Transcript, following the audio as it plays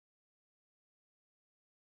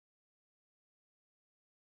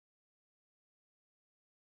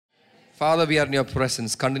Father, we are in your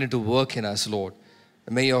presence. Continue to work in us, Lord.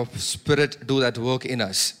 May your Spirit do that work in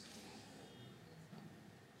us.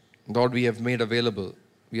 Lord, we have made available.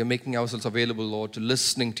 We are making ourselves available, Lord, to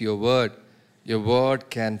listening to your word. Your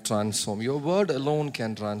word can transform. Your word alone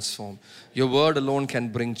can transform. Your word alone can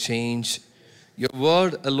bring change. Your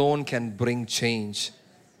word alone can bring change.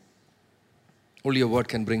 Only your word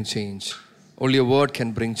can bring change. Only your word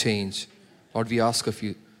can bring change. Lord, we ask of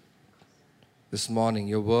you this morning,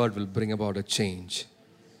 your word will bring about a change.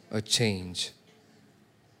 A change.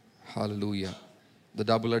 Hallelujah. The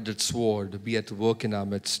double-edged sword be at work in our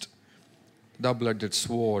midst. Double-edged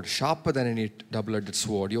sword, sharper than any double-edged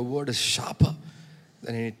sword. Your word is sharper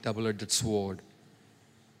than any double-edged sword.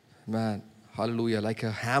 Man, hallelujah, like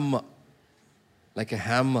a hammer. Like a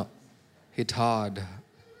hammer. Hit hard.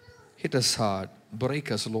 Hit us hard.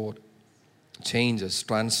 Break us, Lord. Change us,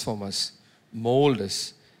 transform us, mold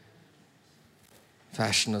us.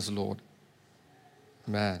 Fashion us, Lord.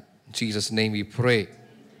 Man, in Jesus' name we pray.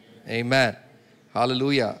 Amen.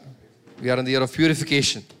 Hallelujah. We are in the year of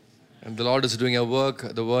purification. And the Lord is doing a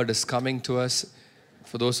work. The word is coming to us.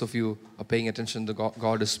 For those of you who are paying attention,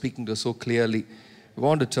 God is speaking to us so clearly. We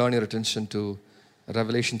want to turn your attention to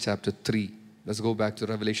Revelation chapter 3. Let's go back to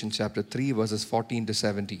Revelation chapter 3, verses 14 to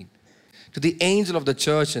 17. To the angel of the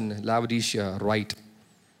church in Laodicea write,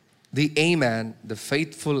 the Amen, the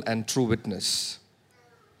faithful and true witness,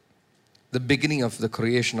 the beginning of the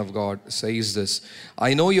creation of God, says this,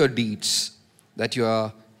 I know your deeds, that you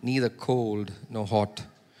are neither cold nor hot.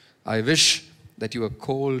 I wish that you were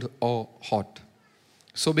cold or hot.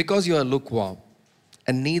 So because you are lukewarm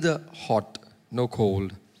and neither hot nor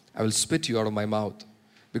cold, I will spit you out of my mouth.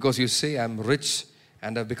 Because you say, I am rich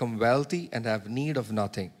and have become wealthy and have need of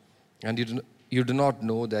nothing. And you do not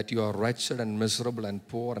know that you are wretched and miserable and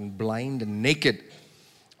poor and blind and naked.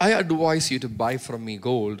 I advise you to buy from me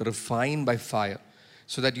gold refined by fire,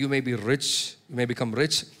 so that you may be rich, you may become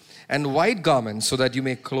rich, and white garments, so that you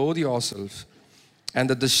may clothe yourself, and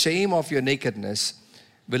that the shame of your nakedness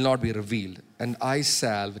will not be revealed. And eye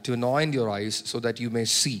salve to anoint your eyes, so that you may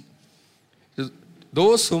see.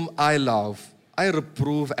 Those whom I love, I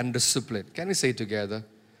reprove and discipline. Can we say it together?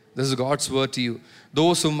 This is God's word to you.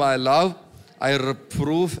 Those whom I love, I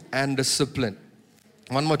reprove and discipline.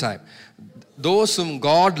 One more time. Those whom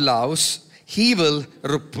God loves, He will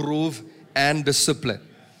reprove and discipline.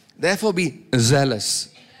 Therefore be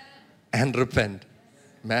zealous and repent.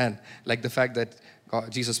 Man, like the fact that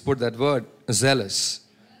Jesus put that word, zealous,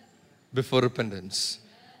 before repentance.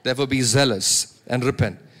 Therefore be zealous and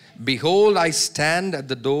repent. Behold, I stand at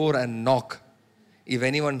the door and knock. If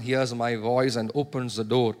anyone hears my voice and opens the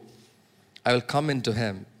door, I will come into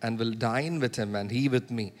him and will dine with him and he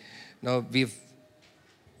with me. Now we've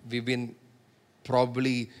been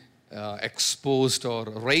probably exposed or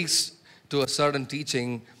raised to a certain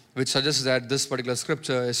teaching which suggests that this particular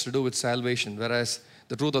scripture is to do with salvation, whereas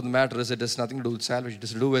the truth of the matter is it has nothing to do with salvation. It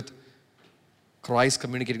has to do with Christ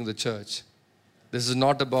communicating with the church. This is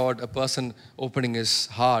not about a person opening his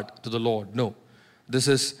heart to the Lord. No. This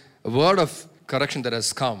is a word of correction that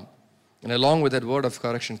has come. And along with that word of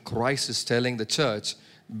correction, Christ is telling the church,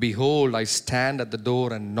 behold, I stand at the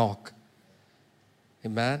door and knock.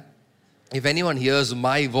 Amen. If anyone hears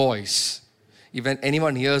my voice, giving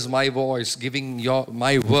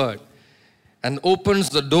my word, and opens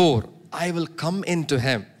the door, I will come into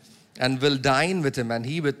him and will dine with him and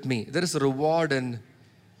he with me. There is a reward in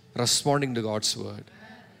responding to God's word.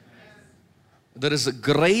 There is a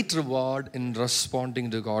great reward in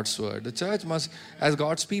responding to God's word. The church must, as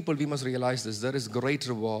God's people, we must realize this. There is great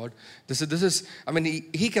reward.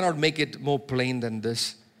 He cannot make it more plain than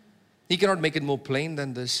this. He cannot make it more plain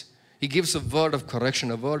than this. He gives a word of correction,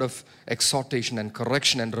 a word of exhortation and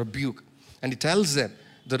correction and rebuke. And he tells them,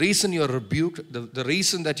 the reason you are rebuked, the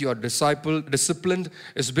reason that you are disciplined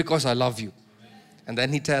is because I love you. And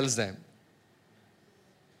then he tells them,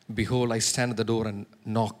 behold, I stand at the door and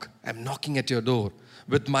knock. I'm knocking at your door.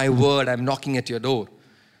 With my word, I'm knocking at your door.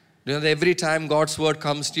 You know, every time God's word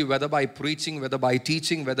comes to you, whether by preaching, whether by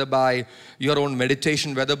teaching, whether by your own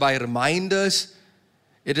meditation, whether by reminders,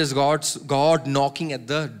 it is God knocking at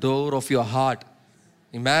the door of your heart.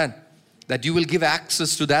 Amen. That you will give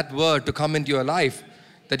access to that word to come into your life.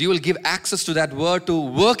 That you will give access to that word to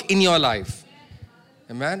work in your life.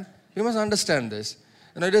 Amen. You must understand this.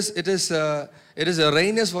 And it is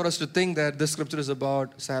erroneous for us to think that this scripture is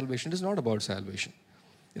about salvation. It is not about salvation.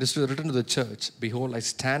 It is written to the church. Behold, I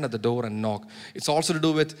stand at the door and knock. It's also to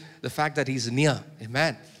do with the fact that He's near.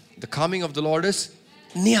 Amen. The coming of the Lord is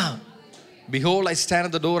near. Behold, I stand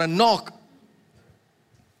at the door and knock.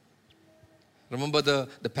 Remember the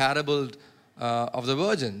parable of the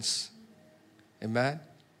virgins. Amen.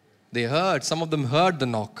 They heard. Some of them heard the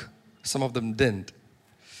knock. Some of them didn't.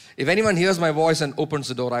 If anyone hears my voice and opens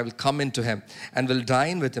the door, I will come into him and will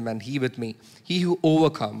dine with him and he with me. He who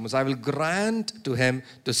overcomes, I will grant to him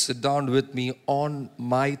to sit down with me on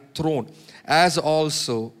my throne, as I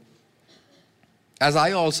also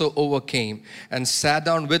overcame and sat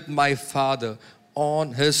down with my Father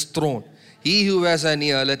on his throne. He who has an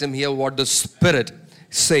ear, let him hear what the Spirit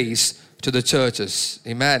says to the churches.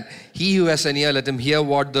 Amen. He who has an ear, let him hear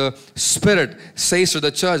what the Spirit says to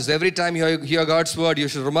the churches. Every time you hear God's word, you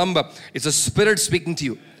should remember it's the Spirit speaking to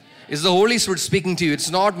you. It's the Holy Spirit speaking to you.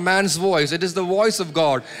 It's not man's voice. It is the voice of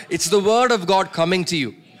God. It's the word of God coming to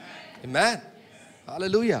you. Amen.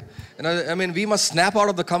 Hallelujah. And we must snap out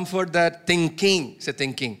of the comfort that thinking. Say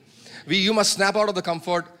thinking. You must snap out of the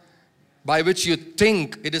comfort by which you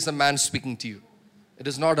think it is a man speaking to you. It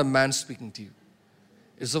is not a man speaking to you.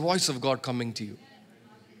 It's the voice of God coming to you.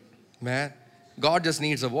 Man, God just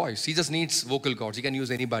needs a voice. He just needs vocal cords. He can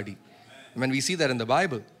use anybody. We see that in the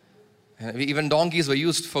Bible. Even donkeys were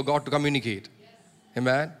used for God to communicate.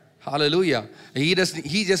 Amen. Hallelujah. He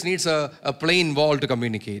just needs a plain wall to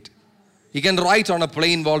communicate. He can write on a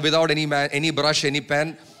plain wall without any brush, any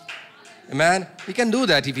pen. Amen. He can do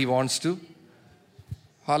that if he wants to.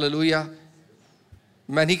 Hallelujah.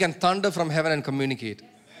 Man, he can thunder from heaven and communicate.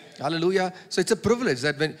 Hallelujah. So it's a privilege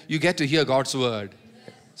that when you get to hear God's word.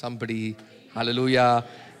 Somebody, hallelujah.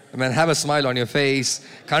 Amen. Have a smile on your face.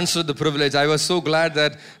 Consider the privilege. I was so glad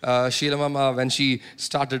that Sheila Mama, when she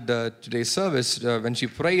started today's service, when she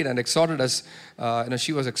prayed and exhorted us,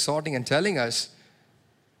 she was exhorting and telling us,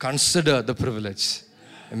 consider the privilege.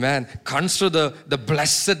 Amen. Consider the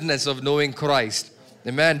blessedness of knowing Christ.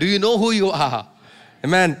 Amen. Do you know who you are?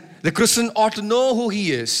 Amen. The Christian ought to know who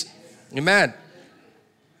he is. Amen.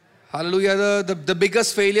 Hallelujah. The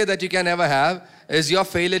biggest failure that you can ever have is your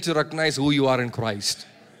failure to recognize who you are in Christ.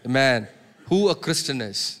 Amen. Who a Christian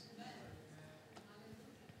is.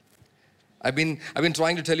 I've been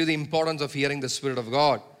trying to tell you the importance of hearing the Spirit of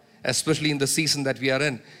God, especially in the season that we are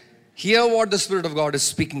in. Hear what the Spirit of God is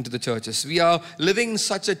speaking to the churches. We are living in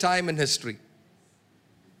such a time in history.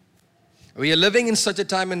 We are living in such a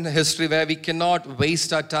time in history where we cannot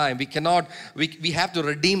waste our time. We have to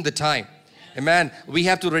redeem the time. Amen. We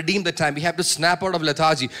have to redeem the time. We have to snap out of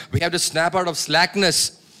lethargy. We have to snap out of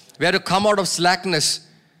slackness. We have to come out of slackness.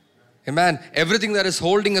 Amen. Everything that is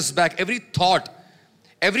holding us back, every thought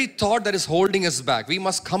that is holding us back, we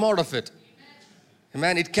must come out of it.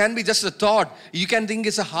 Amen. It can be just a thought. You can think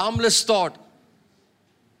it's a harmless thought.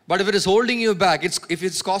 But if it is holding you back, if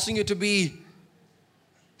it's causing you to be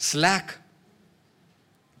slack.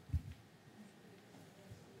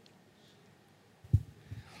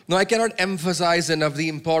 No, I cannot emphasize enough the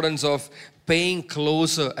importance of paying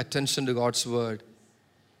closer attention to God's word.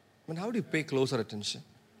 How do you pay closer attention?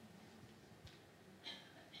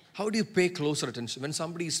 How do you pay closer attention? When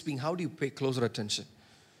somebody is speaking, how do you pay closer attention?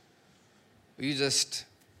 You just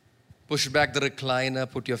push back the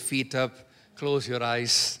recliner, put your feet up, close your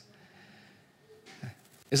eyes.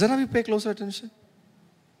 Is that how you pay closer attention?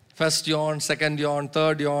 First yawn, second yawn,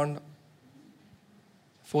 third yawn.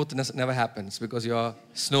 Fourth never happens because you're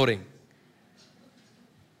snoring.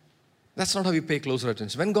 That's not how you pay closer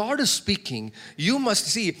attention. When God is speaking, you must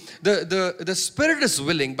see the spirit is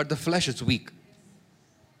willing, but the flesh is weak.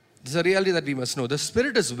 This is a reality that we must know. The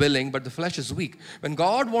spirit is willing, but the flesh is weak. When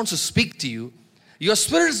God wants to speak to you, your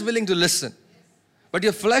spirit is willing to listen, but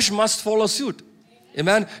your flesh must follow suit.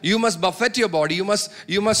 Amen. You must buffet your body. You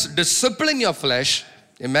must discipline your flesh.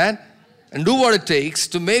 Amen. And do what it takes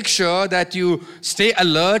to make sure that you stay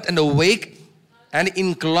alert and awake and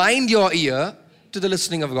incline your ear to the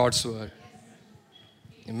listening of God's word.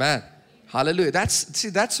 Amen. Hallelujah.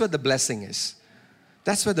 That's where the blessing is.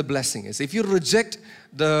 That's where the blessing is. If you reject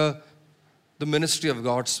the ministry of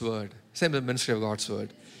God's word, say the ministry of God's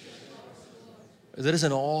word. There is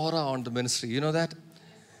an aura on the ministry. You know that?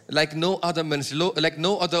 Like no other ministry, like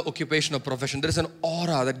no other occupation or profession, there is an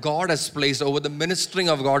aura that God has placed over the ministering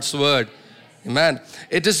of God's word. Amen.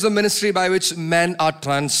 It is the ministry by which men are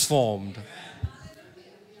transformed.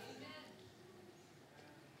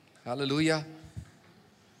 Hallelujah.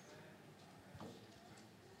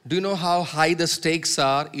 Do you know how high the stakes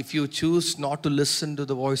are if you choose not to listen to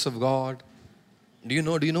the voice of God? Do you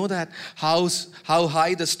know that? How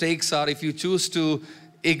high the stakes are if you choose to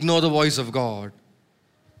ignore the voice of God?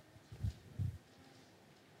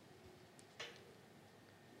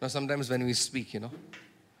 Now sometimes when we speak,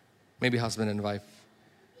 maybe husband and wife,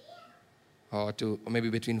 or maybe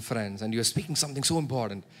between friends, and you're speaking something so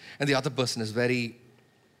important, and the other person is very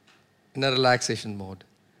in a relaxation mode.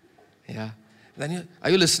 Yeah. Then are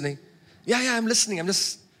you listening? Yeah, I'm listening. I'm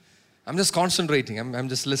just concentrating. I'm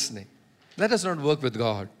just listening. That does not work with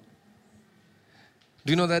God.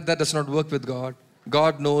 Do you know that does not work with God?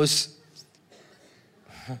 God knows.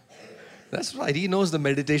 That's right. He knows the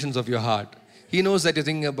meditations of your heart. He knows that you're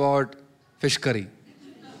thinking about fish curry.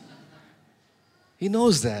 He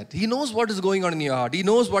knows that. He knows what is going on in your heart. He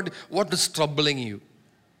knows what is troubling you.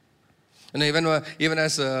 And even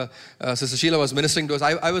as Sister Sheila was ministering to us,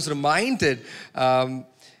 I was reminded,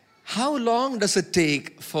 how long does it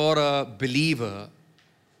take for a believer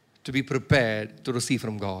to be prepared to receive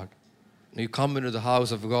from God? You come into the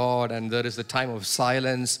house of God and there is the time of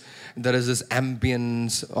silence. There is this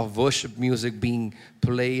ambience of worship music being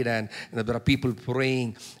played and there are people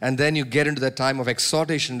praying. And then you get into that time of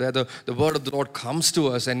exhortation where the word of the Lord comes to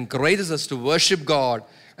us and encourages us to worship God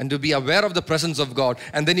and to be aware of the presence of God.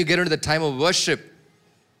 And then you get into the time of worship.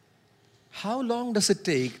 How long does it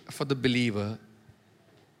take for the believer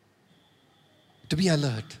to be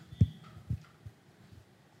alert?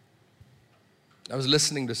 I was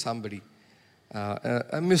listening to somebody.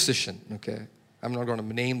 A musician, okay. I'm not going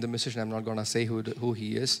to name the musician. I'm not going to say who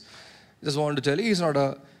he is. I just wanted to tell you, he's not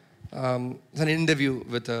it's an interview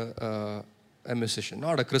with a musician,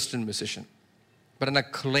 not a Christian musician, but an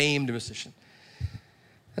acclaimed musician.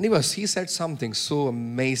 And he said something so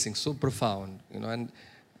amazing, so profound, and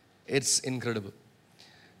it's incredible.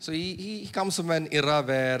 So he comes from an era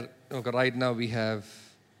where, right now we have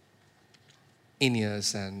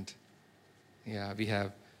in-ears and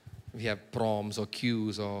we have proms or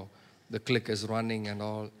cues or the click is running and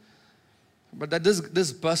all. But that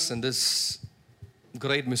this person, this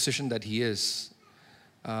great musician that he is,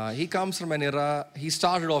 he comes from an era, he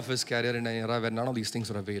started off his career in an era where none of these things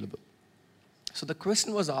were available. So the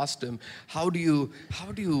question was asked him, how do you,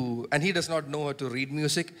 and he does not know how to read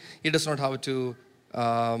music. He does not know how to,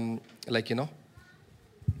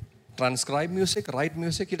 transcribe music, write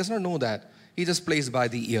music. He does not know that. He just plays by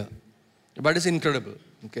the ear. But it's incredible.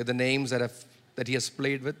 Okay, the names that he has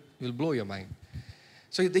played with will blow your mind.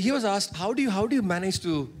 So he was asked, how do you manage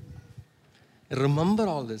to remember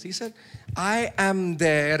all this? He said, I am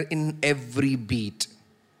there in every beat.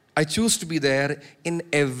 I choose to be there in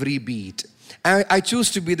every beat. I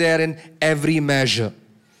choose to be there in every measure.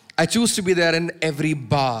 I choose to be there in every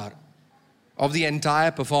bar of the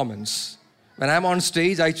entire performance. When I'm on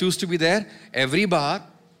stage, I choose to be there every bar,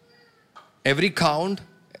 every count,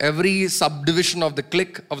 every subdivision of the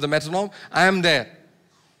click of the metronome, I am there.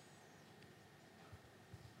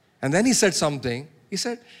 And then he said something. He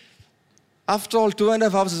said, after all,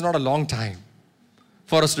 2.5 hours is not a long time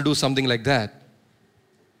for us to do something like that.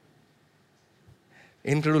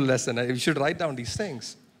 Incredible lesson. You should write down these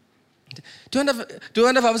things.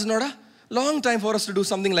 2.5 hours is not a long time for us to do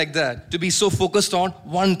something like that, to be so focused on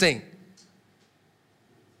one thing.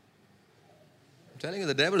 I'm telling you,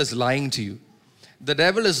 the devil is lying to you. The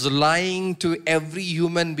devil is lying to every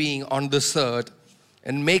human being on this earth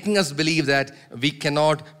and making us believe that we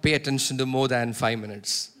cannot pay attention to more than 5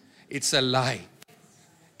 minutes. It's a lie.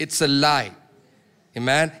 It's a lie.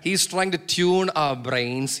 Amen. He's trying to tune our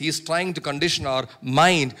brains. He's trying to condition our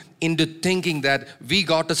mind into thinking that we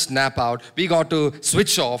got to snap out, we got to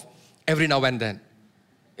switch off every now and then.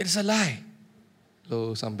 It's a lie.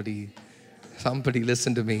 Oh, somebody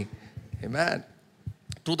listen to me. Amen.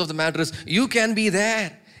 Truth of the matter is, you can be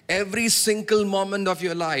there every single moment of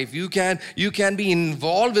your life. You can be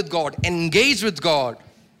involved with God, engaged with God.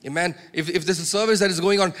 Amen. If there's a service that is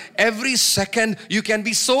going on, every second you can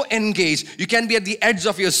be so engaged. You can be at the edge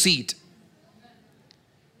of your seat.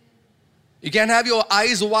 You can have your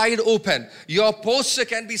eyes wide open. Your posture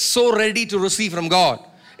can be so ready to receive from God.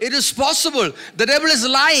 It is possible. The devil is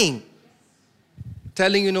lying,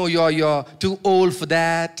 telling you're too old for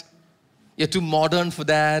that. You're too modern for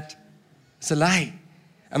that. It's a lie.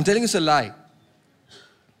 I'm telling you, it's a lie.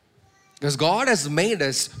 Because God has made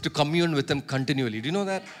us to commune with Him continually. Do you know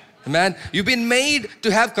that? Amen. You've been made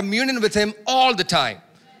to have communion with Him all the time.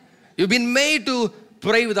 You've been made to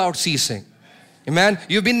pray without ceasing. Amen.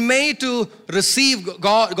 You've been made to receive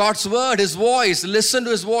God's word, His voice, listen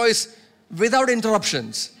to His voice without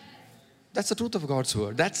interruptions. That's the truth of God's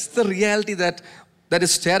word. That's the reality that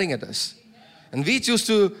is staring at us. And we choose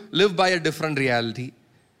to live by a different reality.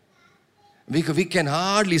 We can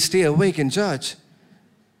hardly stay awake in church.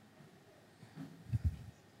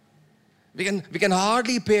 We can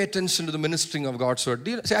hardly pay attention to the ministering of God's word.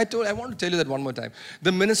 I want to tell you that one more time.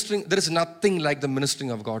 There is nothing like the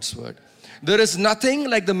ministering of God's word. There is nothing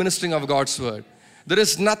like the ministering of God's word. There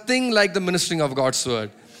is nothing like the ministering of God's word.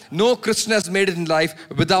 No Christian has made it in life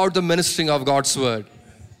without the ministering of God's word.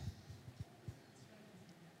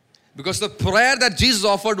 Because the prayer that Jesus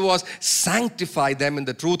offered was, sanctify them in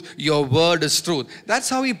the truth. Your word is truth. That's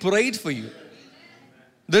how he prayed for you.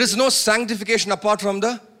 There is no sanctification apart from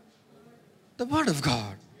the word of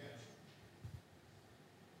God.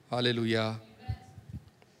 Hallelujah.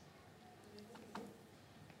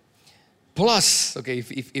 Plus, okay,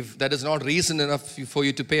 if that is not reason enough for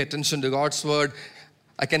you to pay attention to God's word,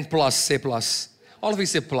 I can plus, say plus. All of you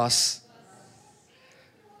say plus.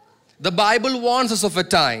 The Bible warns us of a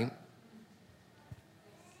time.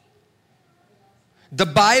 The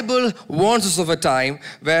Bible warns us of a time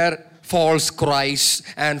where false Christs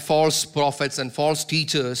and false prophets and false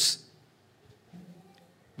teachers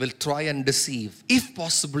will try and deceive, if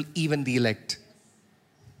possible, even the elect.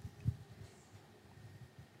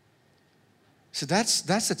 So that's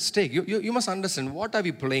at stake. You must understand, what are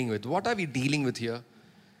we playing with? What are we dealing with here?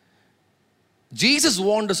 Jesus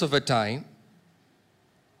warned us of a time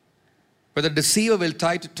where the deceiver will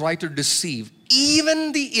try to deceive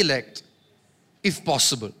even the elect, if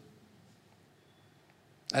possible.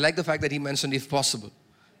 I like the fact that he mentioned if possible.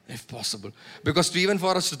 If possible. Because even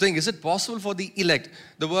for us to think, is it possible for the elect?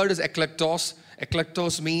 The word is eklektos.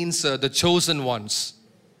 Eklektos means the chosen ones.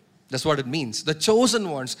 That's what it means. The chosen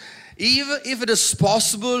ones. Even if it is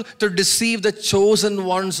possible to deceive the chosen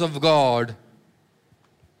ones of God,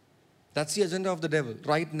 that's the agenda of the devil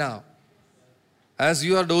right now. As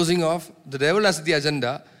you are dozing off, the devil has the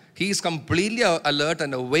agenda. He is completely alert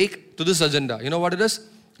and awake to this agenda. You know what it is?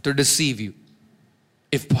 To deceive you,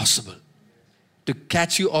 if possible. To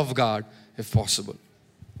catch you off guard, if possible.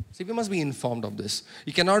 See, we must be informed of this.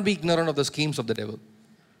 You cannot be ignorant of the schemes of the devil.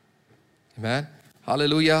 Amen.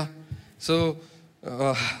 Hallelujah. So,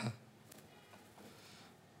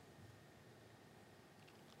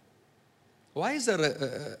 why is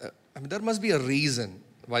there there must be a reason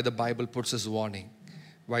why the Bible puts this warning.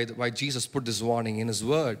 Why Jesus put this warning in His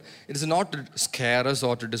Word. It is not to scare us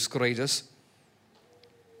or to discourage us.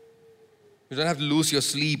 You don't have to lose your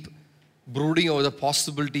sleep brooding over the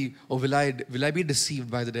possibility, oh, will I be deceived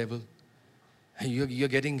by the devil? And you're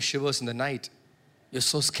getting shivers in the night. You're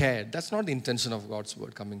so scared. That's not the intention of God's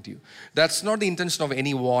Word coming to you. That's not the intention of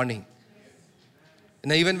any warning.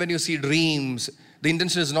 And even when you see dreams, the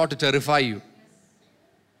intention is not to terrify you.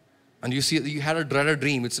 And you had a dreaded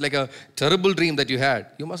dream. It's like a terrible dream that you had.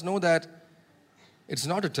 You must know that it's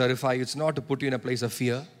not to terrify you. It's not to put you in a place of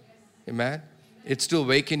fear. Amen. It's to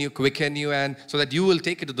awaken you, quicken you, and so that you will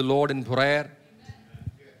take it to the Lord in prayer.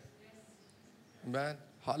 Amen.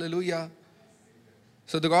 Hallelujah.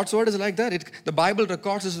 So the God's Word is like that. The Bible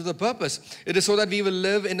records this with a purpose. It is so that we will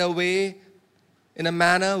live in a way, in a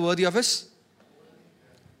manner worthy of His.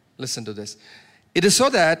 Listen to this. It is so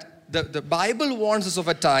that the Bible warns us of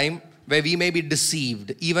a time where we may be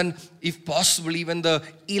deceived. Even, if possible, even the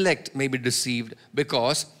elect may be deceived,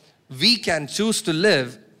 because we can choose to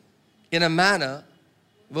live in a manner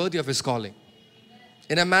worthy of His calling.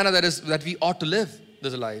 In a manner that we ought to live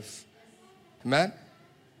this life. Amen?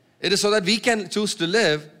 It is so that we can choose to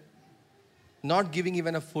live not giving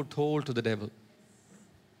even a foothold to the devil.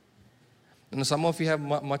 You know, some of you have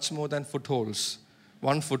much more than footholds.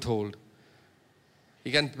 One foothold.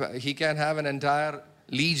 He can have an entire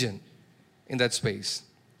legion in that space.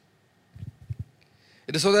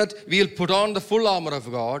 It is so that we'll put on the full armor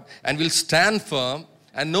of God and we'll stand firm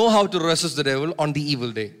and know how to resist the devil on the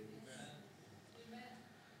evil day.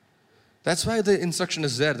 That's why the instruction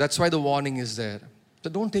is there. That's why the warning is there. So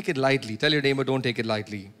don't take it lightly. Tell your neighbor, don't take it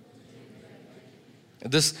lightly.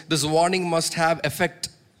 This warning must have effect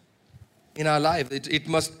in our life. It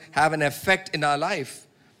must have an effect in our life.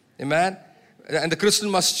 Amen. And the Christian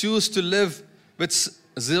must choose to live with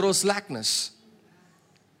zero slackness.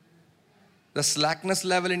 The slackness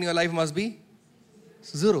level in your life must be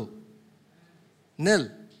zero. Nil.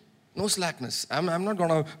 No slackness. I'm not going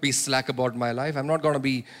to be slack about my life. I'm not going to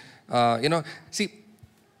be, see,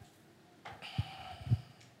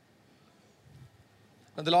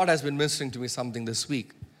 the Lord has been ministering to me something this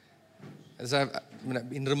week. As I've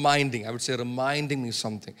been reminding me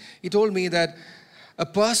something. He told me that a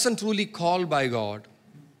person truly called by God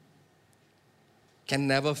can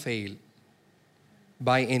never fail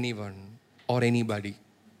by anyone or anybody.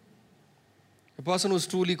 A person who is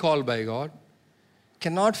truly called by God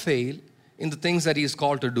cannot fail in the things that he is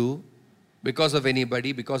called to do because of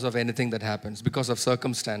anybody, because of anything that happens, because of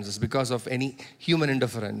circumstances, because of any human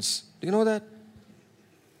interference. Do you know that?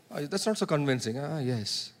 Oh, that's not so convincing.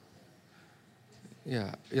 Yes.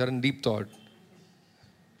 Yeah, you're in deep thought.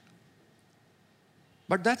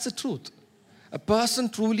 But that's the truth. A person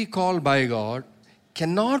truly called by God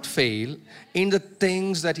cannot fail in the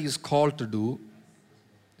things that he is called to do.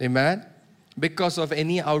 Amen? because of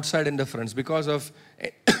any outside interference, because of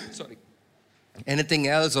sorry, anything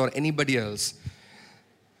else or anybody else.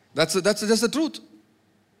 That's just the truth.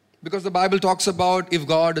 Because the Bible talks about if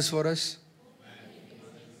God is for us.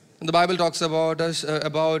 And the Bible talks about us,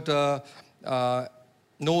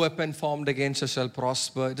 no weapon formed against us shall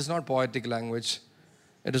prosper. It is not poetic language.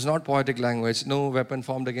 It is not poetic language. No weapon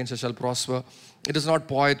formed against us shall prosper. It is not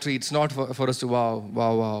poetry. It's not for us to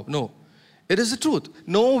wow. No. It is the truth.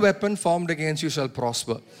 No weapon formed against you shall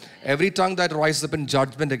prosper. Every tongue that rises up in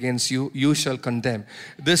judgment against you, you shall condemn.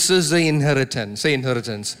 This is the inheritance, say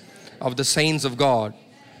inheritance, of the saints of God.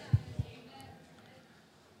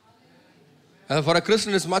 And for a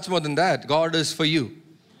Christian, it's much more than that. God is for you.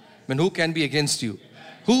 I mean, who can be against you?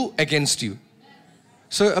 Who against you?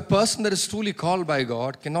 So a person that is truly called by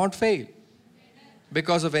God cannot fail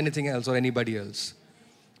because of anything else or anybody else.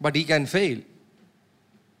 But he can fail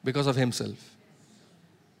because of himself.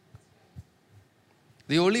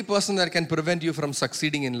 The only person that can prevent you from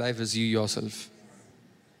succeeding in life is you yourself.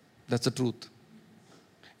 That's the truth.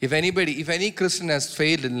 If any Christian has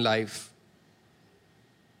failed in life,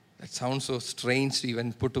 that sounds so strange to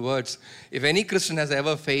even put to words. If any Christian has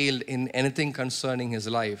ever failed in anything concerning his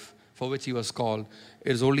life for which he was called,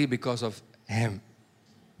 it is only because of him.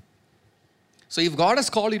 So if God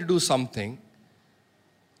has called you to do something,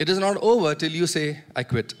 it is not over till you say, I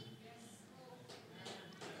quit.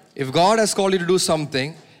 If God has called you to do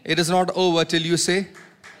something, it is not over till you say,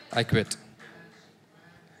 I quit.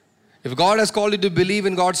 If God has called you to believe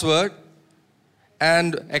in God's word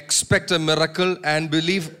and expect a miracle and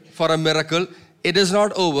believe for a miracle, it is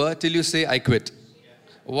not over till you say, I quit.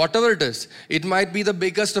 Whatever it is, it might be the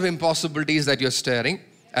biggest of impossibilities that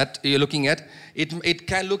you're looking at. It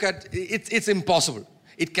can look at, it's impossible.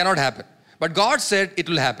 It cannot happen. But God said it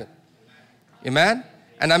will happen. Amen?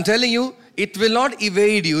 And I'm telling you, it will not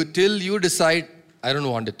evade you till you decide, I don't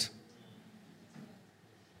want it.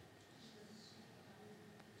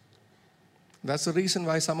 That's the reason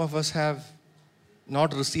why some of us have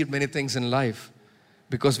not received many things in life.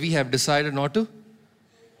 Because we have decided not to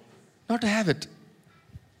have it.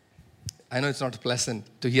 I know it's not pleasant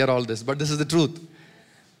to hear all this, but this is the truth.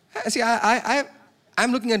 See,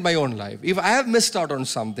 I'm looking at my own life. If I have missed out on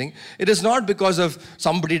something, it is not because of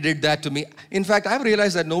somebody did that to me. In fact, I've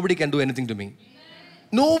realized that nobody can do anything to me.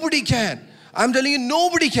 Nobody can. I'm telling you,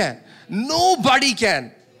 nobody can. Nobody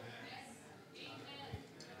can.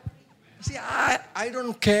 See, I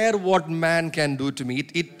don't care what man can do to me.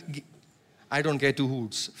 I don't care two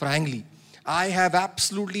hoots, frankly. I have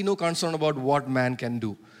absolutely no concern about what man can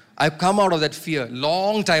do. I've come out of that fear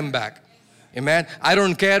long time back. Amen. I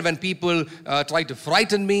don't care when people try to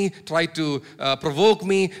frighten me, try to provoke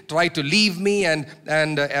me, try to leave me and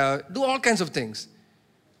do all kinds of things.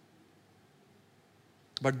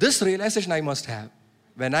 But this realization I must have.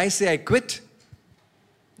 When I say I quit,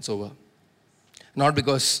 it's over. Not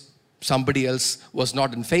because somebody else was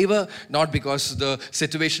not in favor, not because the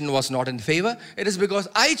situation was not in favor. It is because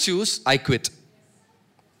I choose, I quit.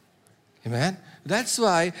 Amen. That's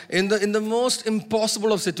why in the most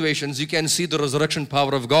impossible of situations, you can see the resurrection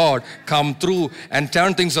power of God come through and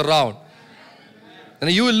turn things around.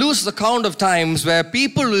 And you will lose the count of times where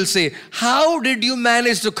people will say, how did you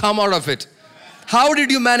manage to come out of it? How did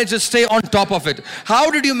you manage to stay on top of it? How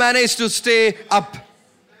did you manage to stay up?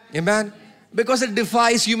 Amen. Because it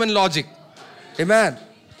defies human logic. Amen.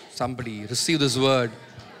 Somebody receive this word.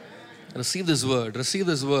 Receive this word. Receive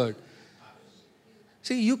this word.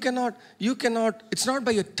 See, you cannot, it's not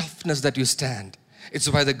by your toughness that you stand. It's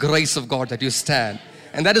by the grace of God that you stand.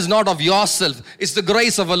 And that is not of yourself. It's the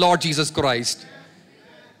grace of our Lord Jesus Christ.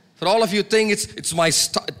 For all of you think it's my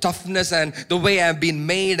toughness and the way I've been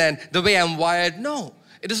made and the way I'm wired. No.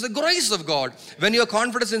 It is the grace of God. When your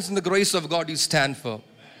confidence is in the grace of God, you stand firm.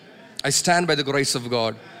 I stand by the grace of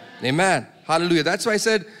God. Amen. Hallelujah. That's why I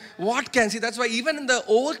said, that's why even in the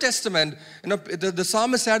Old Testament, the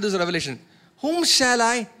psalmist had this revelation. Whom shall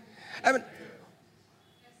I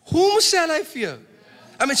fear?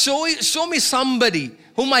 Show me somebody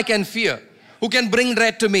whom I can fear, who can bring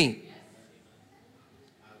dread to me.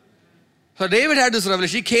 So David had this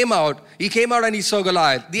revelation. He came out and he saw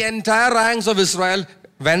Goliath. The entire ranks of Israel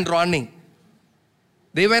went running.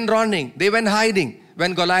 They went running. They went hiding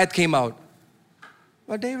when Goliath came out.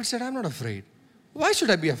 But David said, I'm not afraid. Why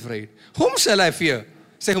should I be afraid? Whom shall I fear?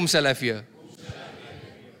 Say, whom shall I fear?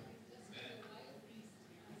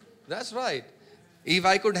 That's right. If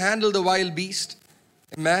I could handle the wild beast,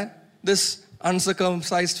 amen, this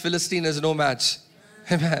uncircumcised Philistine is no match.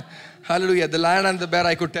 Amen. Hallelujah. The lion and the bear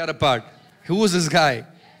I could tear apart. Who is this guy?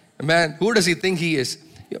 Amen. Who does he think he is?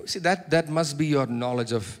 See, that must be your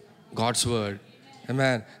knowledge of God's word.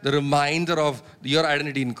 Amen. The reminder of your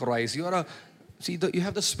identity in Christ. You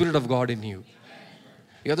have the Spirit of God in you.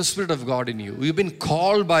 You have the Spirit of God in you. You've been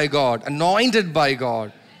called by God, anointed by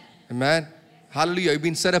God. Amen. Hallelujah. You've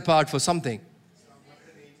been set apart for something.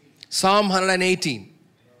 Psalm 118.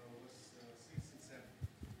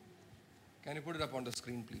 Can you put it up on the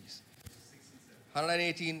screen, please?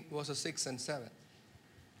 118 verses 6 and 7.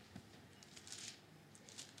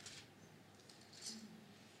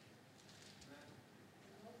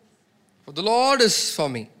 For the Lord is for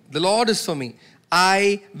me. The Lord is for me.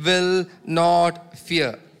 I will not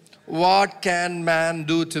fear. What can man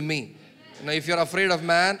do to me? Now, if you're afraid of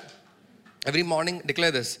man, every morning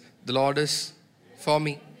declare this. The Lord is for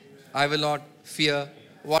me. I will not fear.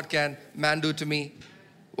 What can man do to me?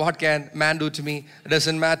 What can man do to me? It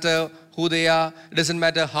doesn't matter who they are. It doesn't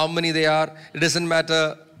matter how many they are. It doesn't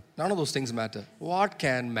matter. None of those things matter. What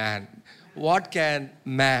can man? What can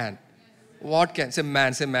man? What can? Say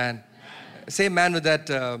man. Say man. Say man with that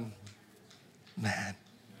man.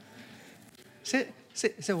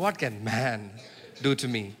 Say what can man do to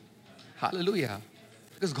me? Hallelujah.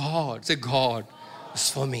 Because God, say God is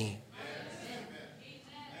for me.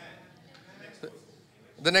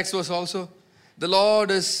 The next verse also. The Lord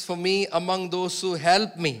is for me among those who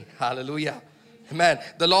help me. Hallelujah. Amen.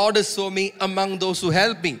 The Lord is for me among those who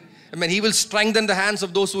help me. Amen. He will strengthen the hands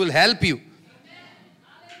of those who will help you.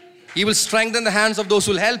 He will strengthen the hands of those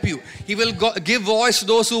who will help you. He will give voice to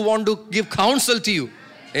those who want to give counsel to you.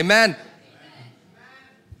 Amen.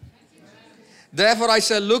 Therefore I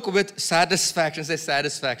shall look with satisfaction. Say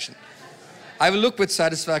satisfaction. I will look with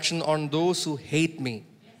satisfaction on those who hate me.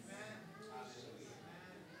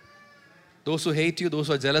 Those who hate you, those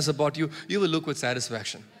who are jealous about you, you will look with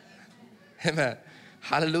satisfaction. Amen.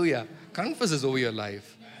 Hallelujah. Confess this over your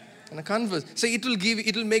life. And confess. Say it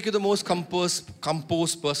will make you the most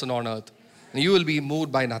composed person on earth. And you will be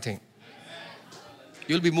moved by nothing.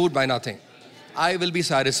 You will be moved by nothing. I will be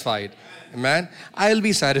satisfied. Amen. I will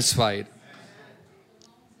be satisfied.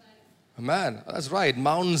 Amen. That's right.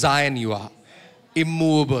 Mount Zion you are.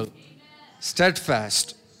 Immovable.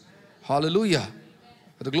 Steadfast. Hallelujah.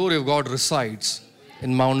 The glory of God resides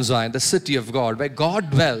in Mount Zion, the city of God, where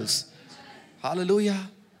God dwells. Hallelujah.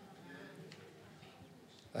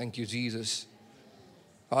 Thank you, Jesus.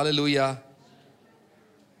 Hallelujah.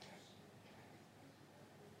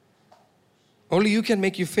 Only you can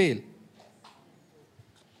make you fail.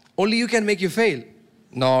 Only you can make you fail.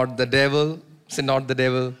 Not the devil. Say not the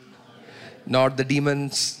devil. Not the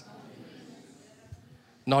demons.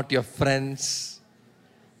 Not your friends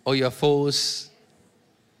or your foes.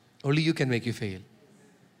 Only you can make you fail.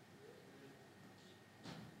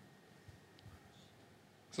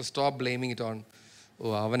 So stop blaming it on, oh,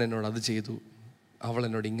 avan ennodu adu cheyidu, aval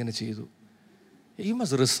ennodu ingane cheyidu. You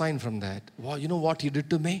must resign from that. Wow, you know what he did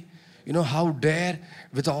to me? You know how dare,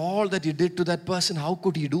 with all that he did to that person, how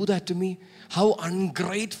could he do that to me? How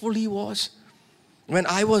ungrateful he was. When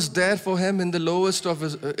I was there for him in the lowest of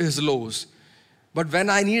his lows. But when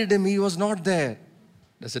I needed him, he was not there.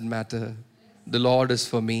 Doesn't matter. The Lord is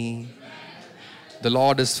for me. The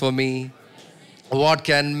Lord is for me. What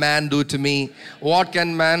can man do to me? What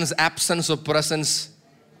can man's absence of presence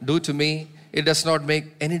do to me? It does not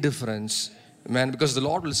make any difference. Amen. Because the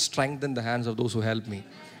Lord will strengthen the hands of those who help me.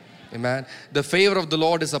 Amen. The favor of the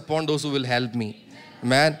Lord is upon those who will help me.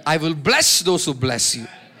 Amen. I will bless those who bless you.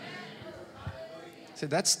 See,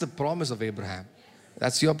 that's the promise of Abraham.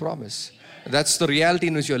 That's your promise. That's the reality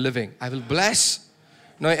in which you're living. I will bless.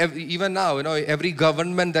 Even now, every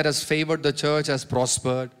government that has favored the church has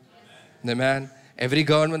prospered. Amen. Every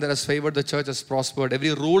government that has favored the church has prospered.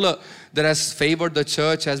 Every ruler that has favored the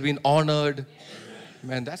church has been honored.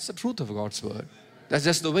 Man, that's the truth of God's word. That's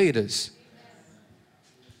just the way it is.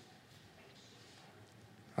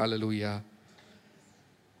 Hallelujah.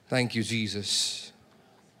 Thank you, Jesus.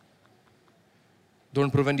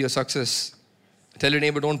 Don't prevent your success. Tell your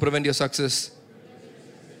neighbor, don't prevent your success.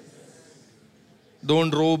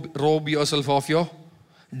 Don't rob yourself of your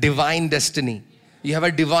divine destiny. You have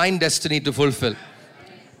a divine destiny to fulfill.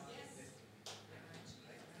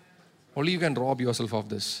 Only you can rob yourself of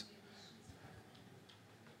this.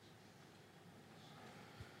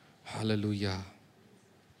 Hallelujah.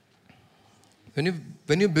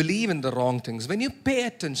 When you believe in the wrong things, when you pay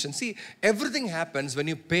attention, see, everything happens when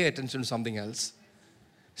you pay attention to something else.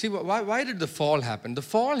 See, why did the fall happen? The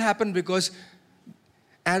fall happened because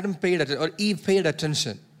Adam paid attention, or Eve paid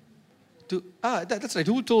attention to, that's right,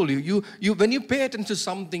 who told you? You when you pay attention to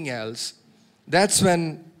something else, that's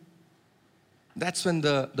when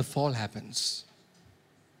the fall happens.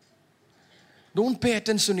 Don't pay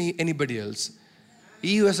attention to anybody else.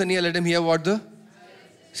 He who has an ear, let him hear what the...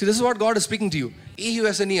 See, this is what God is speaking to you. He who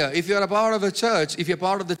has an ear. If you are a part of a church, if you're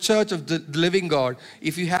part of the church of the living God,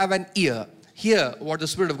 if you have an ear, hear what the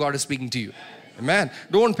Spirit of God is speaking to you. Amen.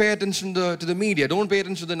 Don't pay attention to the media. Don't pay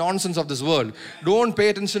attention to the nonsense of this world. Don't pay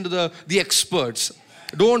attention to the experts.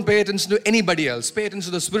 Don't pay attention to anybody else. Pay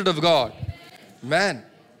attention to the Spirit of God. Amen.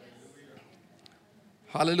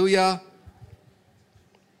 Hallelujah.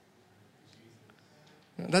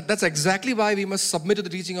 That's exactly why we must submit to the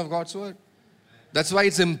teaching of God's word. That's why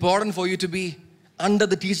it's important for you to be under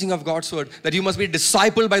the teaching of God's word. That you must be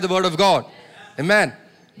discipled by the word of God. Amen.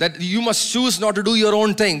 That you must choose not to do your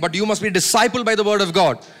own thing, but you must be discipled by the word of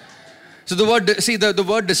God. So the word, the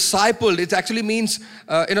word discipled, it actually means,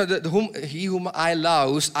 he whom I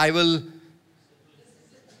love, I will,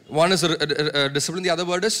 one is discipline, the other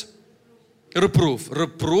word is reprove.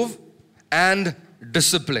 Reprove and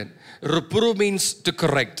discipline. Reprove means to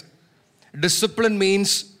correct. Discipline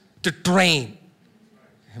means to train.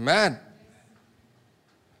 Amen.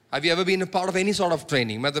 Have you ever been a part of any sort of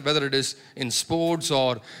training, whether it is in sports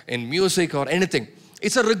or in music or anything?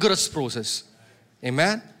 It's a rigorous process.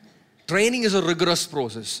 Amen. Training is a rigorous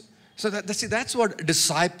process. So that's what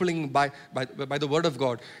discipling by the word of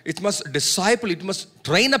God. It must disciple, it must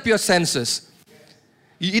train up your senses.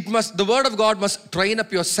 The word of God must train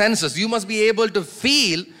up your senses. You must be able to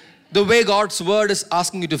feel the way God's word is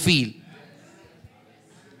asking you to feel.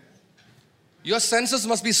 Your senses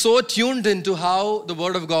must be so tuned into how the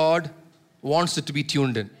word of God wants it to be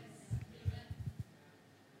tuned in.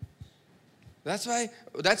 That's why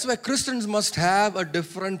Christians must have a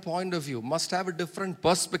different point of view, must have a different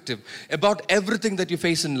perspective about everything that you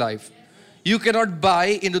face in life. You cannot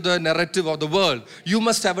buy into the narrative of the world. You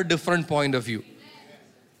must have a different point of view.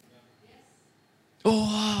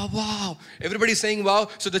 Oh, wow. Everybody's saying wow.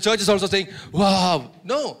 So the church is also saying wow.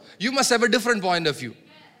 No, you must have a different point of view.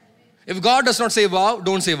 If God does not say wow,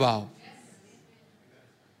 don't say wow.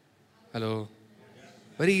 Hello.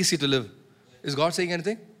 Very easy to live. Is God saying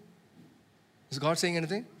anything? Is God saying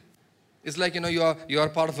anything? It's like, you are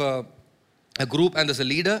part of a group and there's a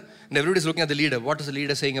leader and everybody's looking at the leader. What is the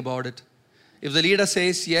leader saying about it? If the leader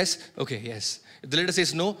says yes, okay, yes. If the leader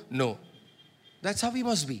says no, no. That's how we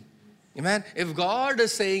must be. Amen. If God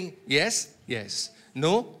is saying yes, yes.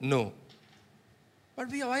 No, no. But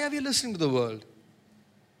why are we listening to the world?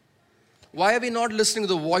 Why are we not listening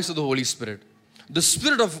to the voice of the Holy Spirit? The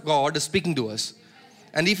Spirit of God is speaking to us.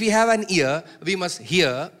 And if we have an ear, we must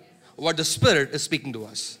hear what the Spirit is speaking to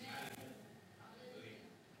us.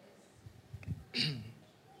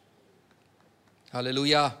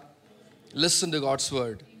 Hallelujah. Listen to God's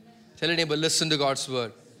word. Tell your neighbor, listen to God's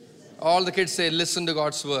word. All the kids say, listen to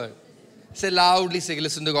God's word. Say loudly, say,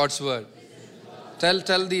 listen to God's word. Tell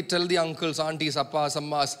the uncles, aunties, appas,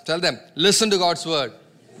 ammas, tell them, listen to God's word.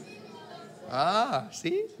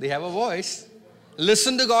 See, they have a voice.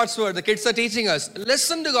 Listen to God's word. The kids are teaching us.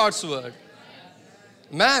 Listen to God's word.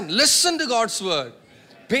 Man, listen to God's word.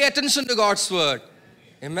 Pay attention to God's word.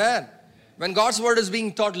 Amen. When God's word is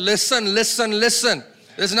being taught, listen, listen, listen.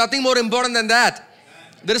 There's nothing more important than that.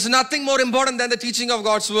 There is nothing more important than the teaching of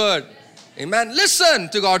God's word. Amen. Listen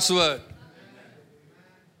to God's word.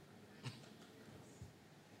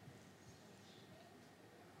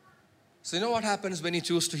 So you know what happens when you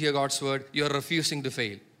choose to hear God's word? You're refusing to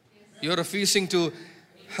fail. You're refusing to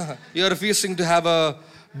have a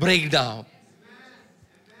breakdown.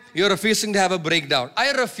 You're refusing to have a breakdown.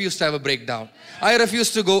 I refuse to have a breakdown. I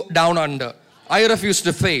refuse to go down under. I refuse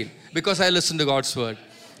to fail because I listen to God's word.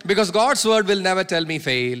 Because God's word will never tell me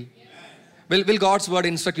fail. Will God's word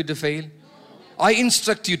instruct you to fail? I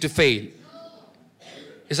instruct you to fail.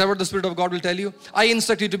 Is that what the Spirit of God will tell you? I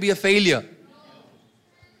instruct you to be a failure.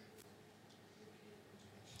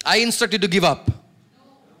 I instruct you to give up.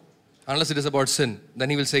 Unless it is about sin, then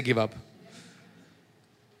He will say give up.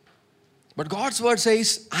 But God's word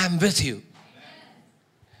says, I am with you.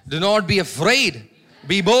 Do not be afraid.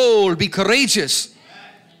 Be bold, be courageous.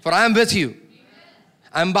 For I am with you.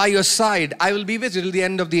 I am by your side. I will be with you till the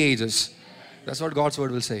end of the ages. That's what God's word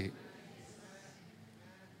will say.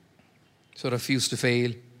 So refuse to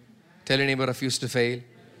fail. Tell your neighbor, refuse to fail.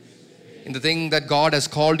 In the thing that God has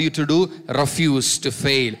called you to do, refuse to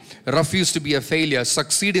fail. Refuse to be a failure.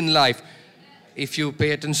 Succeed in life. If you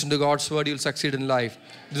pay attention to God's word, you'll succeed in life.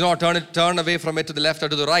 Do not turn away from it to the left or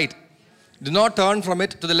to the right. Do not turn from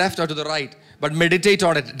it to the left or to the right. But meditate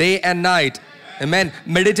on it day and night. Amen.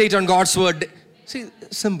 Meditate on God's word. See,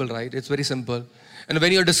 simple, right? It's very simple. And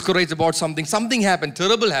when you're discouraged about something happened,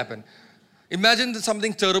 terrible happened. Imagine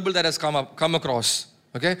something terrible that has come across.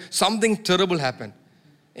 Okay? Something terrible happened.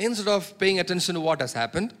 Instead of paying attention to what has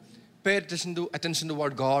happened, Pay attention to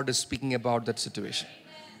what God is speaking about that situation.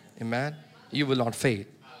 Amen. You will not fail.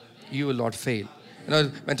 You will not fail. You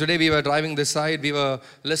know, when today we were driving this side, we were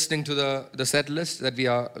listening to the set list that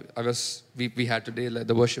we had today, like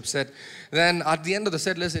the worship set. Then at the end of the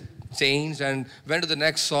set list, it changed and went to the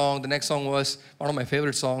next song. The next song was one of my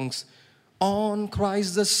favorite songs. On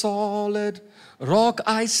Christ the solid rock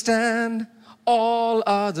I stand. All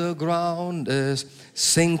other ground is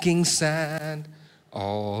sinking sand.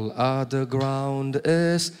 All other ground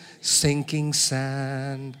is sinking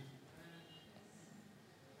sand.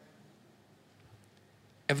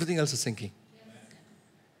 Everything else is sinking.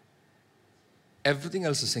 Everything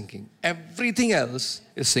else is sinking. Everything else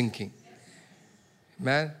is sinking.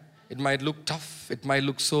 Man, it might look tough. It might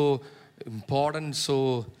look so important,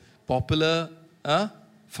 so popular,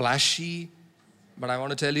 flashy. But I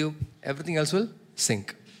want to tell you, everything else will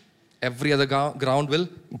sink. Every other ground will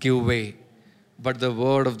give way. But the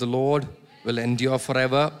word of the Lord will endure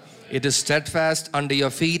forever. It is steadfast under your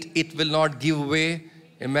feet. It will not give way.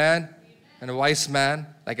 Amen. And a wise man,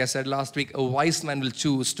 like I said last week, a wise man will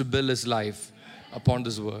choose to build his life upon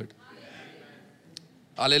this word.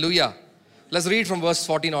 Hallelujah. Let's read from verse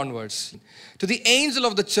 14 onwards. To the angel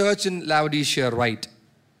of the church in Laodicea write,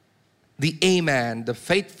 the Amen, the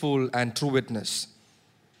faithful and true witness,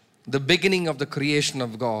 the beginning of the creation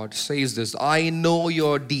of God, says this, I know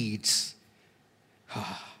your deeds.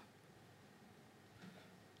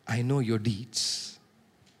 I know your deeds.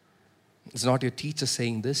 It's not your teacher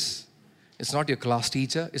saying this. It's not your class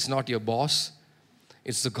teacher. It's not your boss.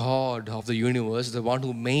 It's the God of the universe, the one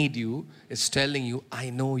who made you, is telling you, I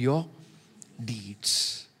know your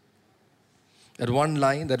deeds. That one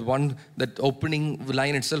line, that opening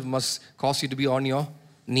line itself must cause you to be on your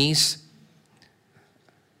knees,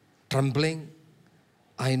 trembling.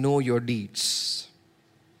 I know your deeds.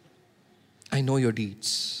 I know your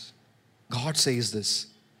deeds. God says this.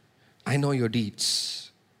 I know your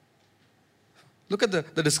deeds. Look at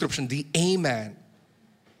the description. The Amen,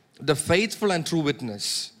 the faithful and true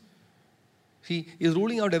witness. He is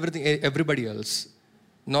ruling out everybody else.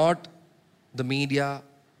 Not the media,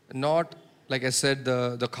 not, like I said,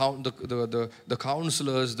 the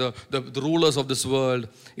counselors, the rulers of this world.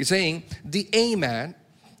 He's saying, the Amen,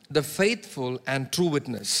 the faithful and true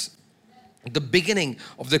witness, the beginning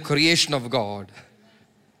of the creation of God.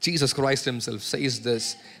 Jesus Christ himself says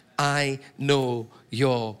this, I know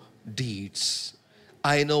your deeds.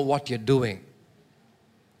 I know what you're doing.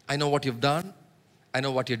 I know what you've done. I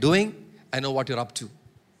know what you're doing. I know what you're up to.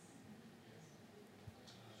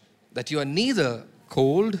 That you are neither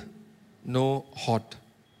cold nor hot.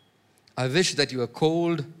 I wish that you are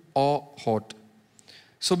cold or hot.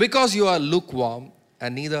 So because you are lukewarm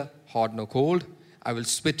and neither hot nor cold, I will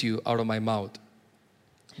spit you out of my mouth.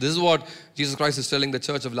 This is what Jesus Christ is telling the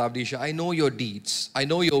church of Laodicea. I know your deeds. I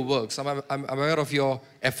know your works. I'm aware of your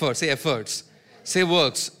efforts. Say efforts. Say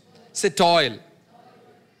works. Say toil.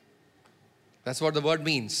 That's what the word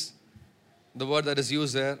means. The word that is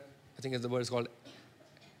used there, I think the word is called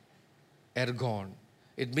ergon.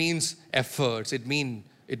 It means efforts. It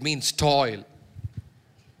means toil.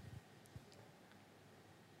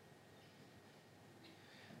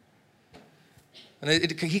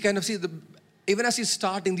 And he kind of sees, even as he's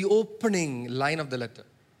starting the opening line of the letter,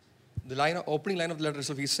 opening line of the letter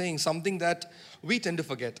itself, he's saying something that we tend to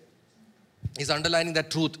forget. He's underlining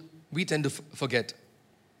that truth we tend to forget.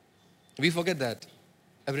 We forget that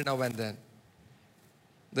every now and then.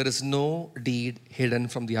 There is no deed hidden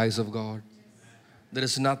from the eyes of God. There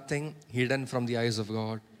is nothing hidden from the eyes of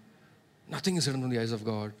God. Nothing is hidden from the eyes of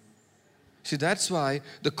God. See, that's why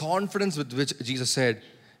the confidence with which Jesus said,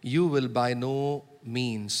 you will by no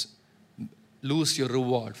means lose your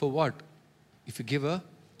reward. For what? If you give a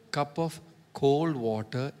cup of cold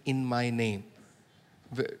water in my name.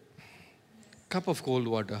 Cup of cold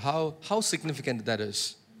water. How significant that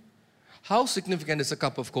is. How significant is a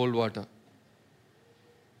cup of cold water?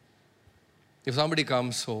 If somebody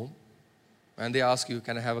comes home and they ask you,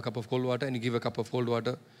 can I have a cup of cold water? And you give a cup of cold